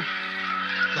do?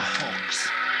 The hawks.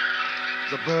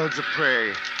 The birds of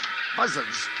prey.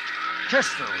 Buzzards.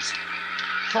 kestrels,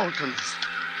 falcons.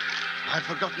 I'd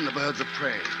forgotten the birds of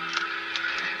prey.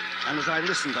 And as I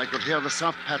listened, I could hear the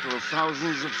soft patter of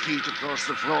thousands of feet across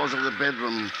the floors of the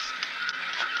bedrooms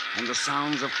and the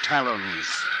sounds of talons,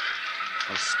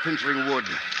 of splintering wood.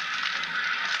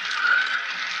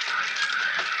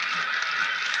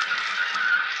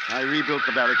 I rebuilt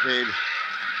the barricade,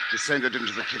 descended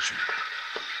into the kitchen.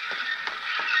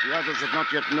 The others had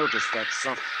not yet noticed that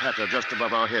soft patter just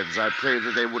above our heads. I prayed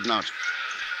that they would not.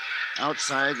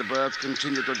 Outside, the birds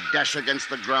continued to dash against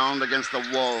the ground, against the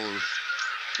walls.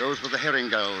 Those were the herring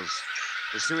gulls,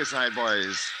 the suicide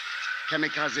boys,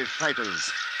 kamikaze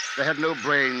fighters. They had no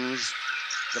brains.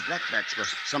 The blackbacks were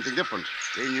something different.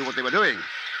 They knew what they were doing.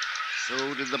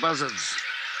 So did the buzzards,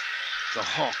 the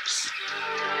hawks.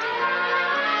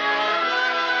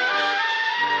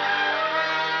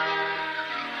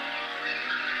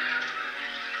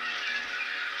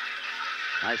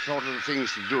 I thought of the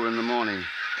things to do in the morning.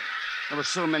 There were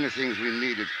so many things we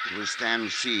needed to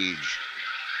withstand siege.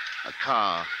 A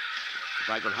car. If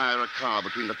I could hire a car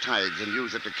between the tides and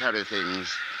use it to carry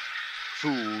things.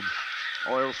 Food,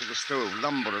 oil for the stove,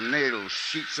 lumber and nails,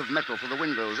 sheets of metal for the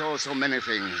windows, oh, so many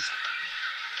things.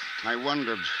 I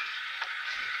wondered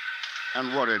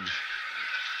and worried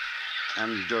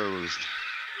and dozed.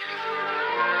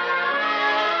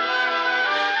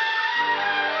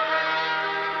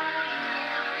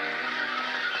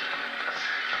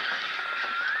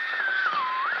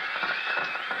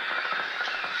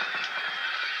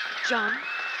 John,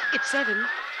 it's 7.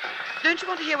 Don't you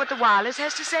want to hear what the wireless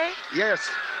has to say? Yes.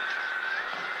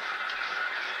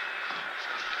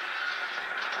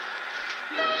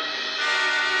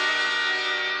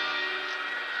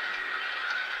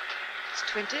 It's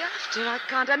 20 after. I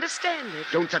can't understand it.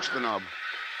 Don't touch the knob.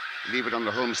 Leave it on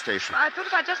the home station. I thought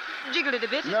if I just jiggled it a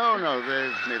bit... No,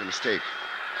 they've made a mistake.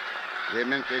 They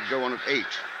meant they'd go on at 8,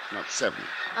 not 7.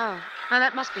 Oh, well,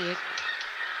 that must be it.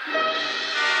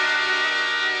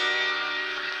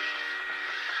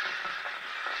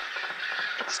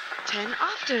 It's 10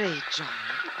 after 8, John.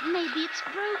 Maybe it's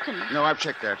broken. No, I've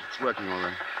checked that. It's working all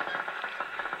right.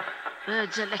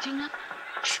 Birds are letting up.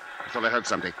 Shh. I thought I heard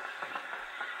something.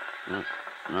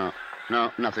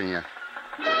 No, nothing yet.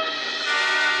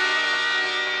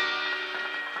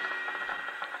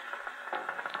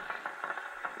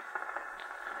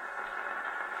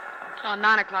 Oh,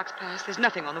 9 o'clock's past. There's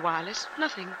nothing on the wireless.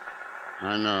 Nothing.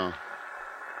 I know.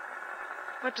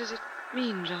 What does it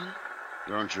mean, John?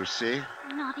 Don't you see?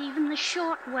 Not even the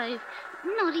shortwave.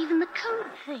 Not even the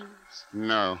code things.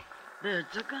 No.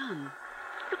 Birds are gone.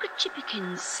 Look at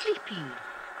Chippikins sleeping.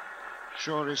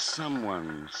 Sure is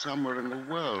someone, somewhere in the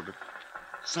world.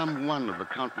 Some one of the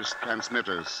countless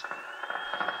transmitters.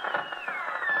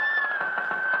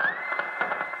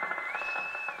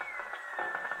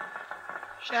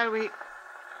 Shall we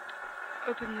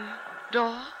open the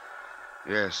door?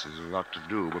 Yes, there's a lot to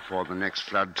do before the next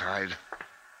flood tide.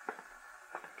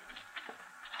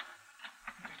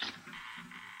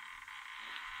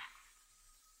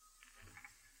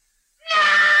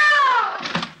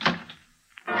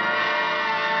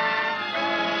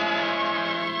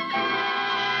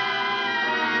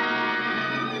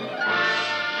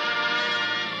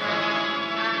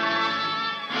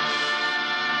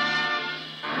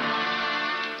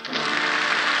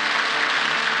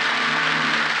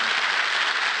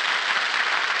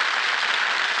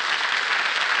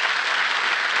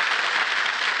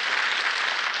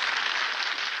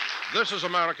 This is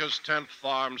America's 10th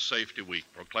Farm Safety Week,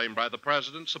 proclaimed by the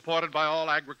President, supported by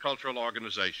all agricultural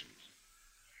organizations.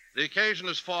 The occasion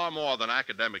is far more than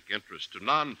academic interest to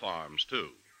non-farms, too.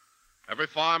 Every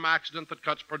farm accident that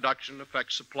cuts production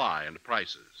affects supply and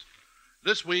prices.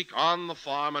 This week, on the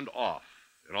farm and off,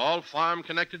 in all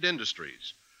farm-connected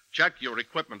industries, check your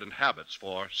equipment and habits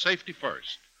for safety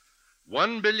first.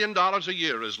 $1 billion a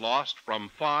year is lost from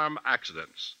farm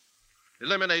accidents.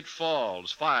 Eliminate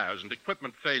falls, fires, and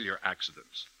equipment failure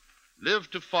accidents. Live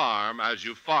to farm as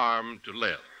you farm to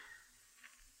live.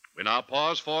 We now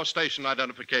pause for station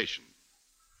identification.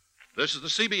 This is the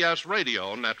CBS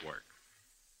Radio Network.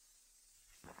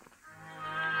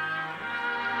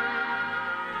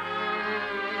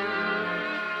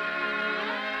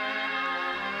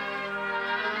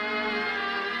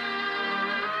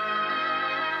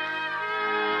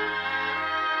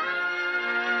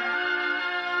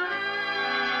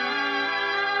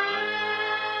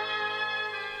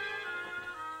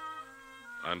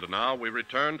 And now we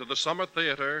return to the Summer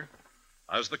Theater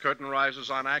as the curtain rises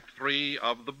on Act 3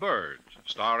 of The Bird,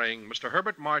 starring Mr.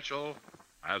 Herbert Marshall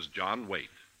as John Waite.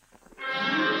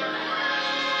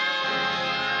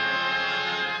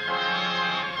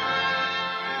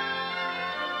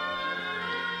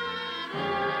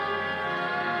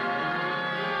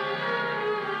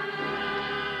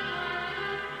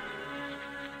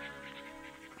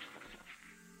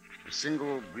 A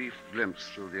single brief glimpse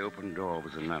through the open door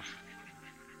was enough.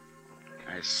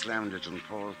 I slammed it and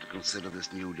paused to consider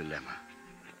this new dilemma.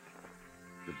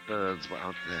 The birds were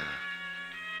out there,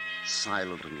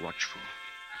 silent and watchful,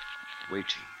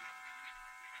 waiting.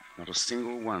 Not a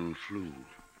single one flew.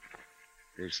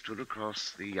 They stood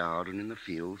across the yard and in the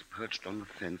fields, perched on the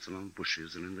fence and on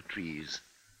bushes and in the trees,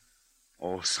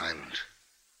 all silent,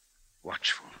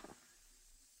 watchful,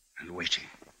 and waiting.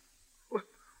 What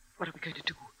are we going to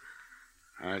do?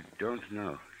 I don't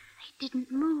know. They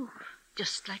didn't move,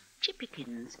 just like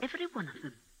chippykins, every one of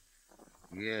them.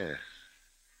 Yes.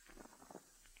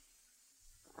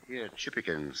 Here,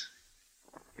 chippykins.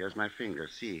 Here's my finger,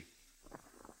 see.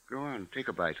 Go on, take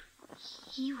a bite.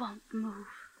 He won't move.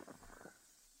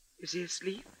 Is he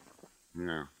asleep?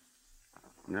 No.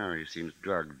 No, he seems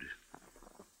drugged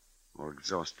or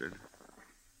exhausted.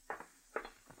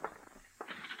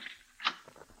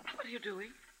 What are you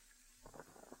doing?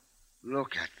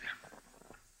 Look at them.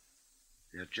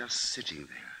 They're just sitting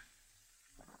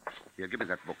there. Here, give me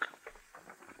that book.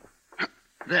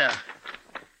 There.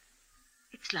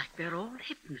 It's like they're all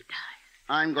hypnotized.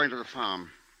 I'm going to the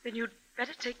farm. Then you'd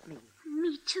better take me.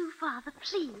 Me too, Father,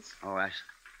 please. All right.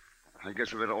 I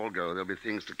guess we better all go. There'll be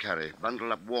things to carry.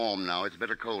 Bundle up warm now. It's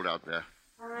better cold out there.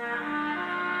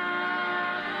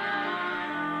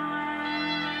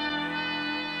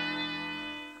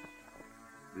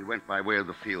 We went by way of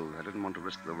the field. I didn't want to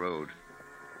risk the road.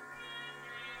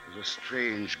 It was a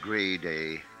strange gray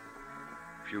day,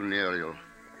 funereal,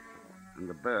 and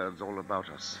the birds all about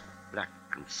us, black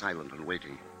and silent and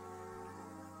waiting.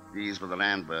 These were the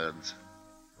land birds.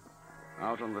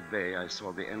 Out on the bay, I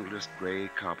saw the endless gray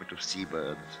carpet of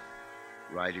seabirds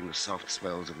riding the soft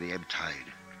swells of the ebb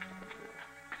tide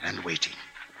and waiting.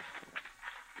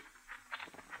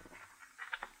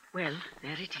 Well,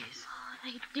 there it is. Oh,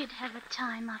 they did have a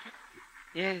time of it.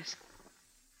 Yes.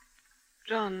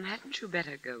 John, hadn't you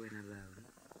better go in alone?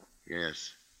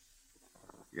 Yes.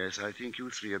 Yes, I think you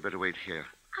three had better wait here.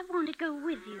 I want to go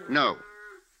with you. No.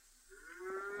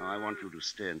 I want you to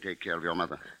stay and take care of your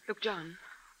mother. Look, John,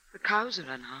 the cows are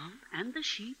unharmed. And the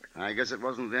sheep. I guess it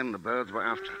wasn't them the birds were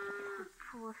after. Oh,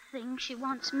 poor thing, she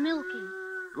wants milking.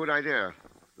 Good idea.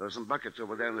 There are some buckets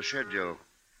over there in the shed, Joe.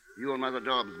 You and Mother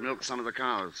Dobbs milk some of the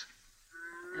cows.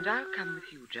 And I'll come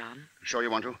with you, John. Sure you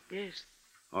want to? Yes.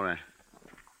 All right.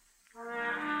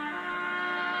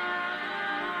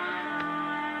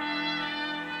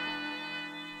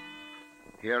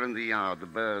 Here in the yard, the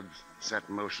birds sat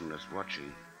motionless,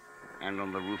 watching. And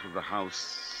on the roof of the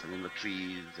house, and in the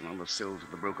trees, and on the sills of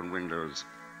the broken windows.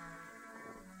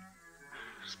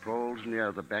 Sprawled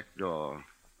near the back door,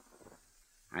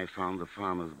 I found the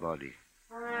farmer's body.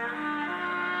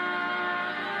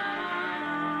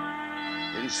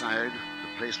 Inside,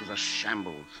 the place was a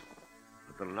shambles.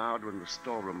 But the larder in the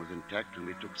storeroom was intact, and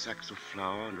we took sacks of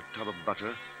flour and a tub of butter,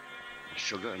 and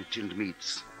sugar and tinned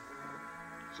meats.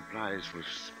 Supplies for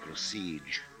a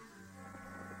siege.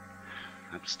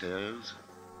 Upstairs,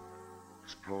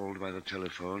 sprawled by the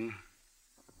telephone,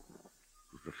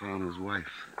 was the farmer's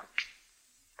wife.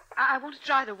 I want to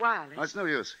try the wireless. Oh, it's no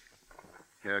use.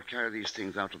 Here, carry these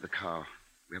things out to the car.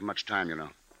 We haven't much time, you know.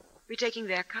 We taking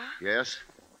their car? Yes?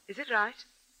 Is it right?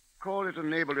 Call it a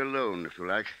neighborly loan, if you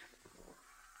like.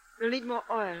 We'll need more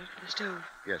oil for the stove.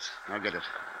 Yes, I'll get it.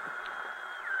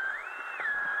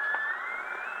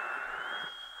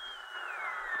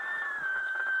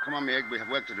 Come on, Meg, we have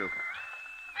work to do.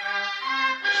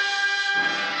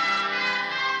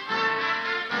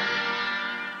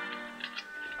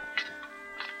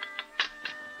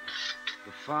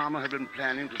 The farmer had been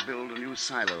planning to build a new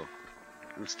silo,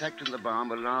 and stacked in the barn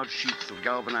were large sheets of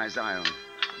galvanized iron.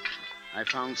 I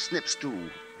found snips,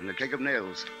 too, and a keg of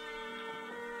nails.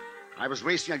 I was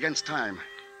racing against time.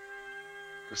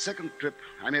 The second trip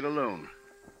I made alone.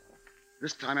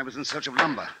 This time I was in search of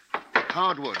lumber,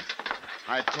 hardwood.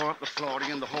 I tore up the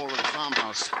flooring in the hall of the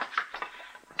farmhouse.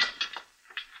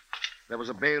 There was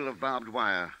a bale of barbed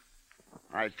wire.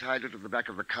 I tied it to the back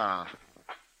of the car.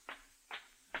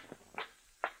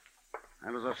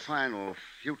 And as a final,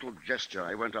 futile gesture,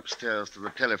 I went upstairs to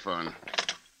the telephone.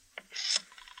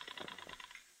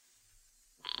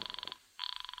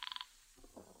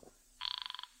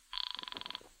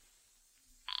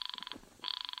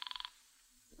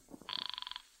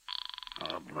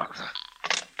 Oh, brother.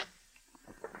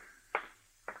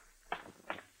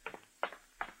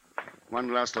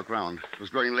 One last look round. It was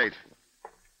growing late.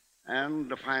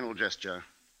 And a final gesture.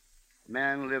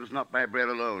 Man lives not by bread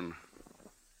alone.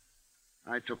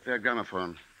 I took their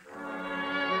gramophone.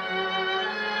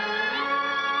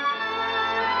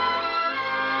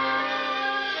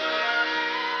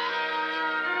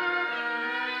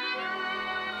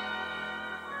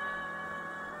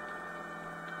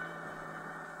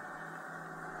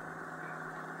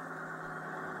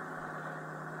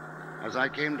 As I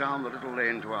came down the little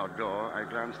lane to our door, I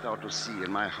glanced out to sea,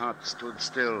 and my heart stood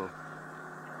still.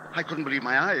 I couldn't believe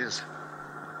my eyes.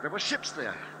 There were ships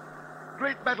there.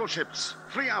 Great battleships,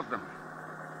 3 of them.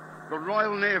 The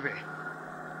Royal Navy.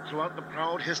 Throughout the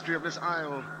proud history of this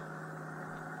isle.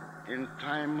 In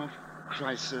time of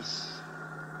crisis.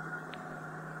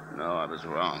 No, I was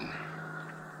wrong.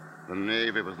 The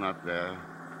Navy was not there.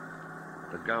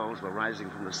 The gulls were rising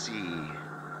from the sea.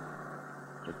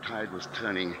 The tide was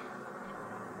turning.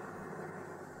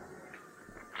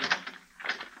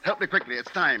 Help me quickly.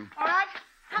 It's time. All right.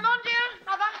 Come on, dear.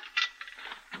 Mother.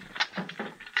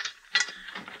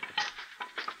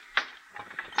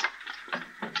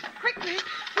 Quickly.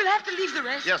 We'll have to leave the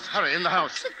rest. Yes, hurry. In the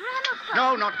house. The gramophone.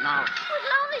 No, not now.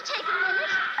 It'll only take a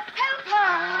minute. Help her.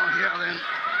 Oh, here then.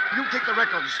 You take the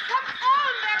records. Come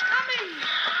on. They're coming.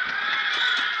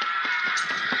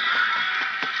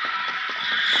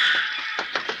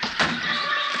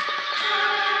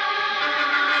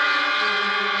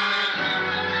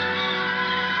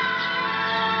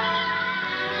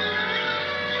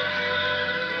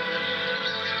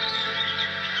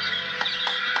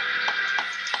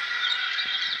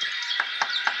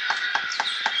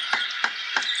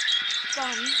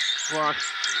 What?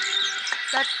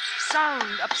 That sound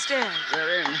upstairs.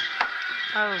 They're in.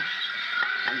 Oh.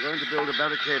 I'm going to build a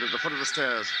barricade at the foot of the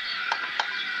stairs.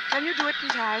 Can you do it in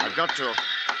time? I've got to.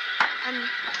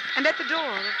 And at the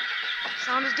door, the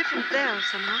sound is different there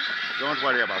somehow. Don't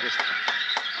worry about it.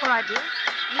 All right, dear.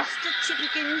 Mr.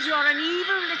 Chippykins, you're an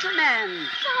evil little man.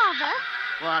 Father,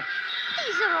 What?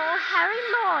 these are all Harry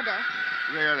Lauder.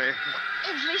 Really?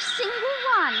 Every single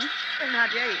one. Well, now,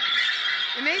 dear,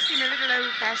 they may seem a little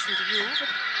old-fashioned to you, but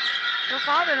your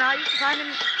father and I used to find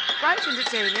them quite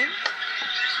entertaining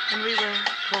when we were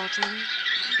courting.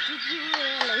 Did you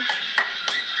really?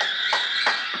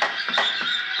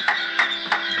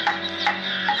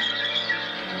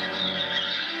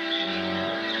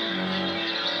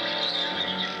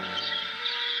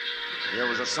 There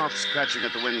was a soft scratching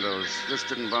at the windows. This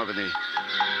didn't bother me.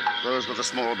 Those were the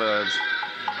small birds.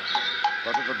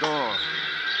 But at the door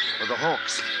were the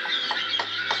hawks.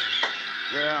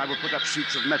 There I would put up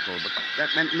sheets of metal, but that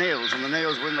meant nails, and the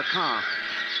nails were in the car.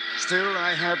 Still,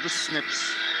 I had the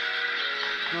snips.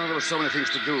 Oh, there were so many things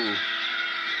to do.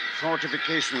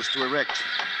 Fortifications to erect.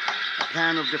 A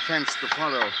plan of defense to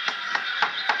follow.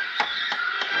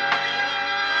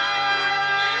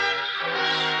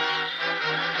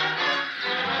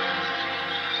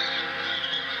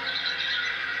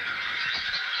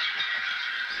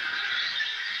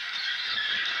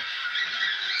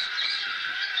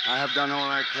 I have done all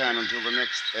I can until the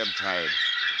next ebb tide.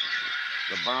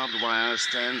 The barbed wire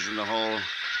stands in the hall.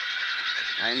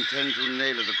 I intend to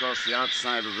nail it across the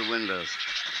outside of the windows.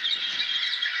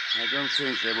 I don't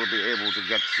think they will be able to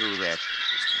get through that.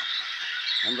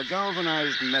 And the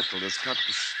galvanized metal is cut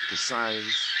to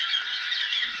size.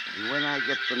 And when I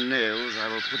get the nails, I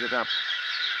will put it up.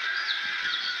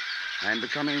 I'm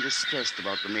becoming distressed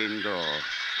about the main door.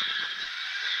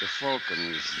 The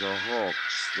falcons, the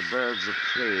hawks, the birds of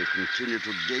prey continue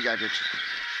to dig at it.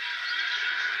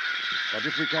 But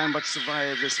if we can but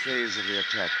survive this phase of the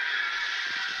attack,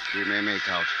 we may make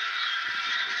out.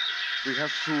 We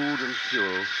have food and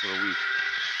fuel for a week.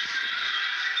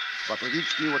 But with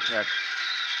each new attack,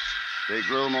 they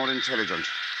grow more intelligent.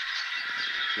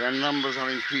 Their numbers are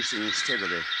increasing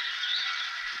steadily.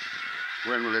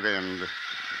 When will it end?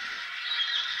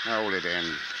 How will it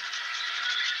end?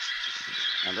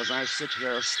 And as I sit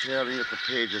here staring at the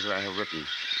pages that I have written,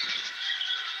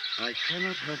 I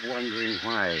cannot help wondering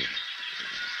why.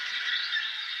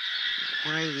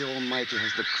 Why the Almighty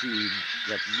has decreed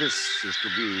that this is to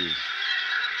be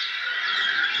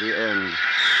the end.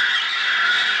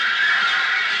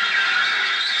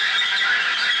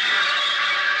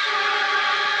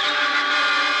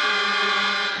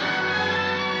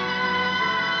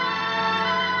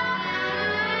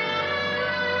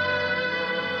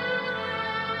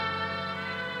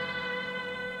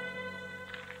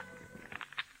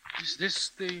 Is this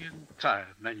the entire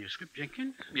manuscript,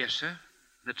 Jenkins? Yes, sir.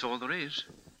 That's all there is.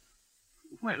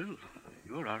 Well,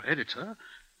 you're our editor.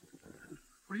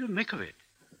 What do you make of it?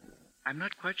 I'm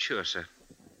not quite sure, sir.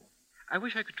 I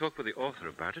wish I could talk with the author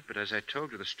about it, but as I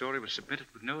told you, the story was submitted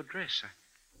with no address.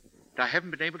 I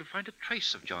haven't been able to find a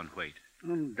trace of John Waite.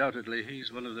 Undoubtedly,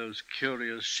 he's one of those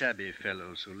curious, shabby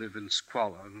fellows who live in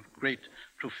squalor and great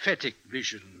prophetic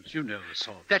visions. You know the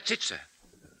sort. That's it, sir.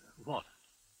 What?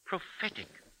 Prophetic.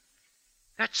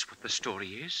 That's what the story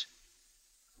is.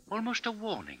 Almost a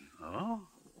warning. Oh?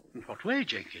 In what way,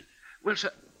 Jenkins? Well,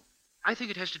 sir, I think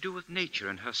it has to do with nature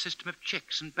and her system of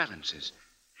checks and balances.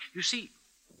 You see,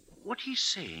 What he's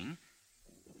saying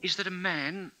is that a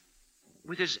man,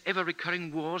 with his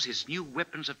ever-recurring wars, his new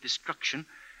weapons of destruction,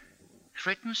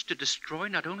 threatens to destroy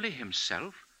not only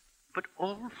himself, but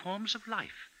all forms of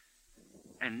life.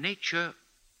 And nature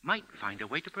might find a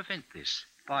way to prevent this.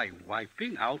 By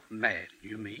wiping out man,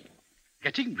 you mean?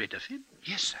 Getting rid of him?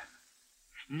 Yes, sir.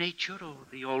 Nature, or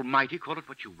the Almighty, call it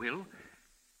what you will,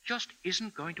 just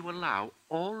isn't going to allow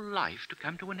all life to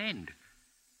come to an end.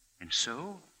 And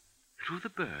so, through the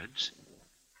birds,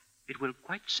 it will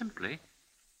quite simply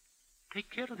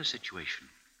take care of the situation.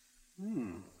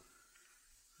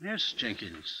 Yes,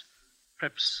 Jenkins.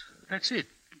 Perhaps that's it.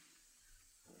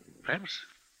 Perhaps.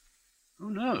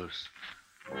 Who knows?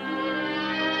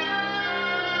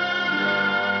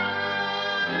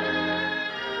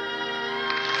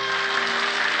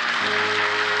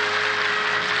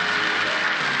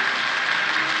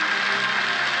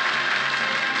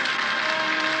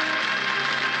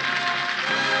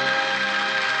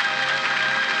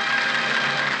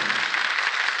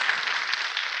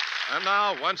 And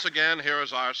now, once again, here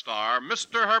is our star,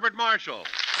 Mr. Herbert Marshall.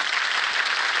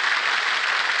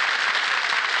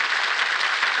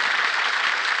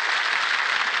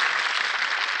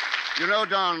 You know,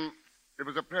 Don, it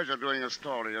was a pleasure doing a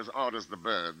story as odd as The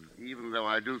Bird, even though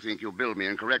I do think you billed me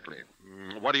incorrectly.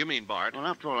 What do you mean, Bart? Well,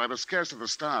 after all, I was scarcely the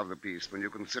star of the piece when you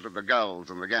consider the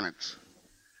gulls and the gannets.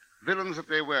 Villains that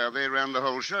they were, they ran the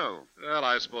whole show. Well,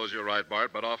 I suppose you're right,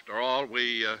 Bart, but after all,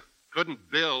 we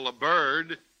couldn't bill a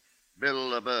bird.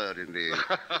 Bill a bird, indeed.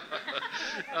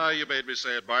 You made me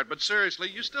say it, Bart, but seriously,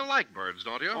 you still like birds,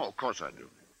 don't you? Oh, of course I do.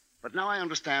 But now I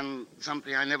understand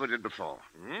something I never did before.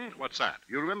 What's that?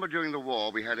 You remember during the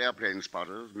war we had airplane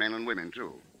spotters, men and women,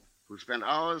 too, who spent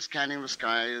hours scanning the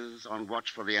skies on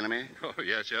watch for the enemy? Oh,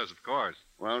 yes, of course.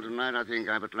 Well, tonight I think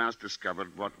I've at last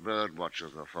discovered what bird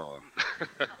watchers are for.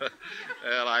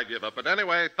 Well, I give up. But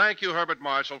anyway, thank you, Herbert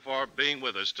Marshall, for being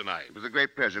with us tonight. It was a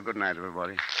great pleasure. Good night,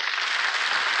 everybody.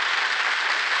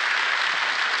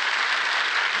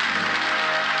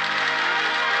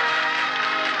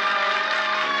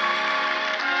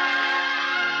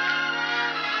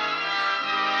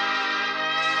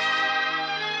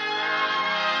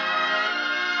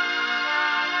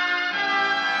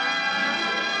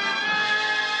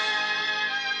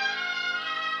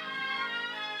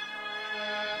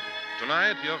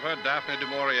 Tonight, you've heard Daphne du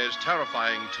Maurier's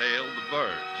terrifying tale, The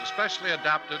Birds, especially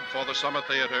adapted for the Summer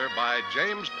Theater by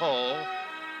James Poe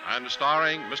and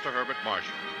starring Mr. Herbert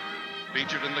Marshall.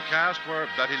 Featured in the cast were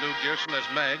Betty Lou Gearson as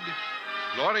Meg,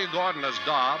 Gloria Gordon as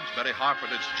Dobbs, Betty Harford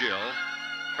as Jill,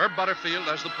 Herb Butterfield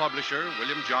as the publisher,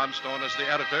 William Johnstone as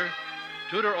the editor,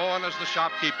 Tudor Owen as the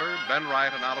shopkeeper, Ben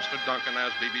Wright and Alistair Duncan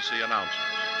as BBC announcers.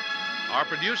 Our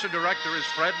producer-director is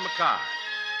Fred Mackay.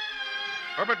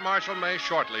 Herbert Marshall may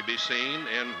shortly be seen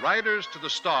in Riders to the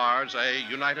Stars, a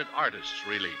United Artists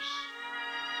release.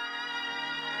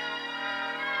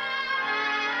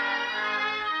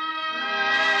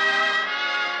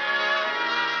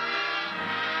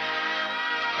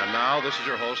 And now, this is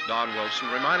your host, Don Wilson,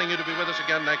 reminding you to be with us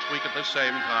again next week at this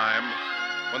same time,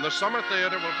 when the Summer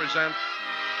Theater will present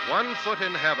One Foot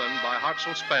in Heaven by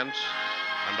Hartzell Spence,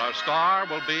 and our star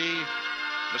will be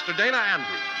Mr. Dana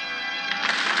Andrews.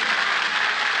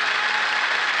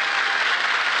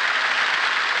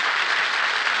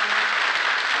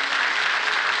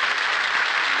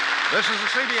 This is the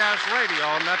CBS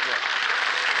Radio Network.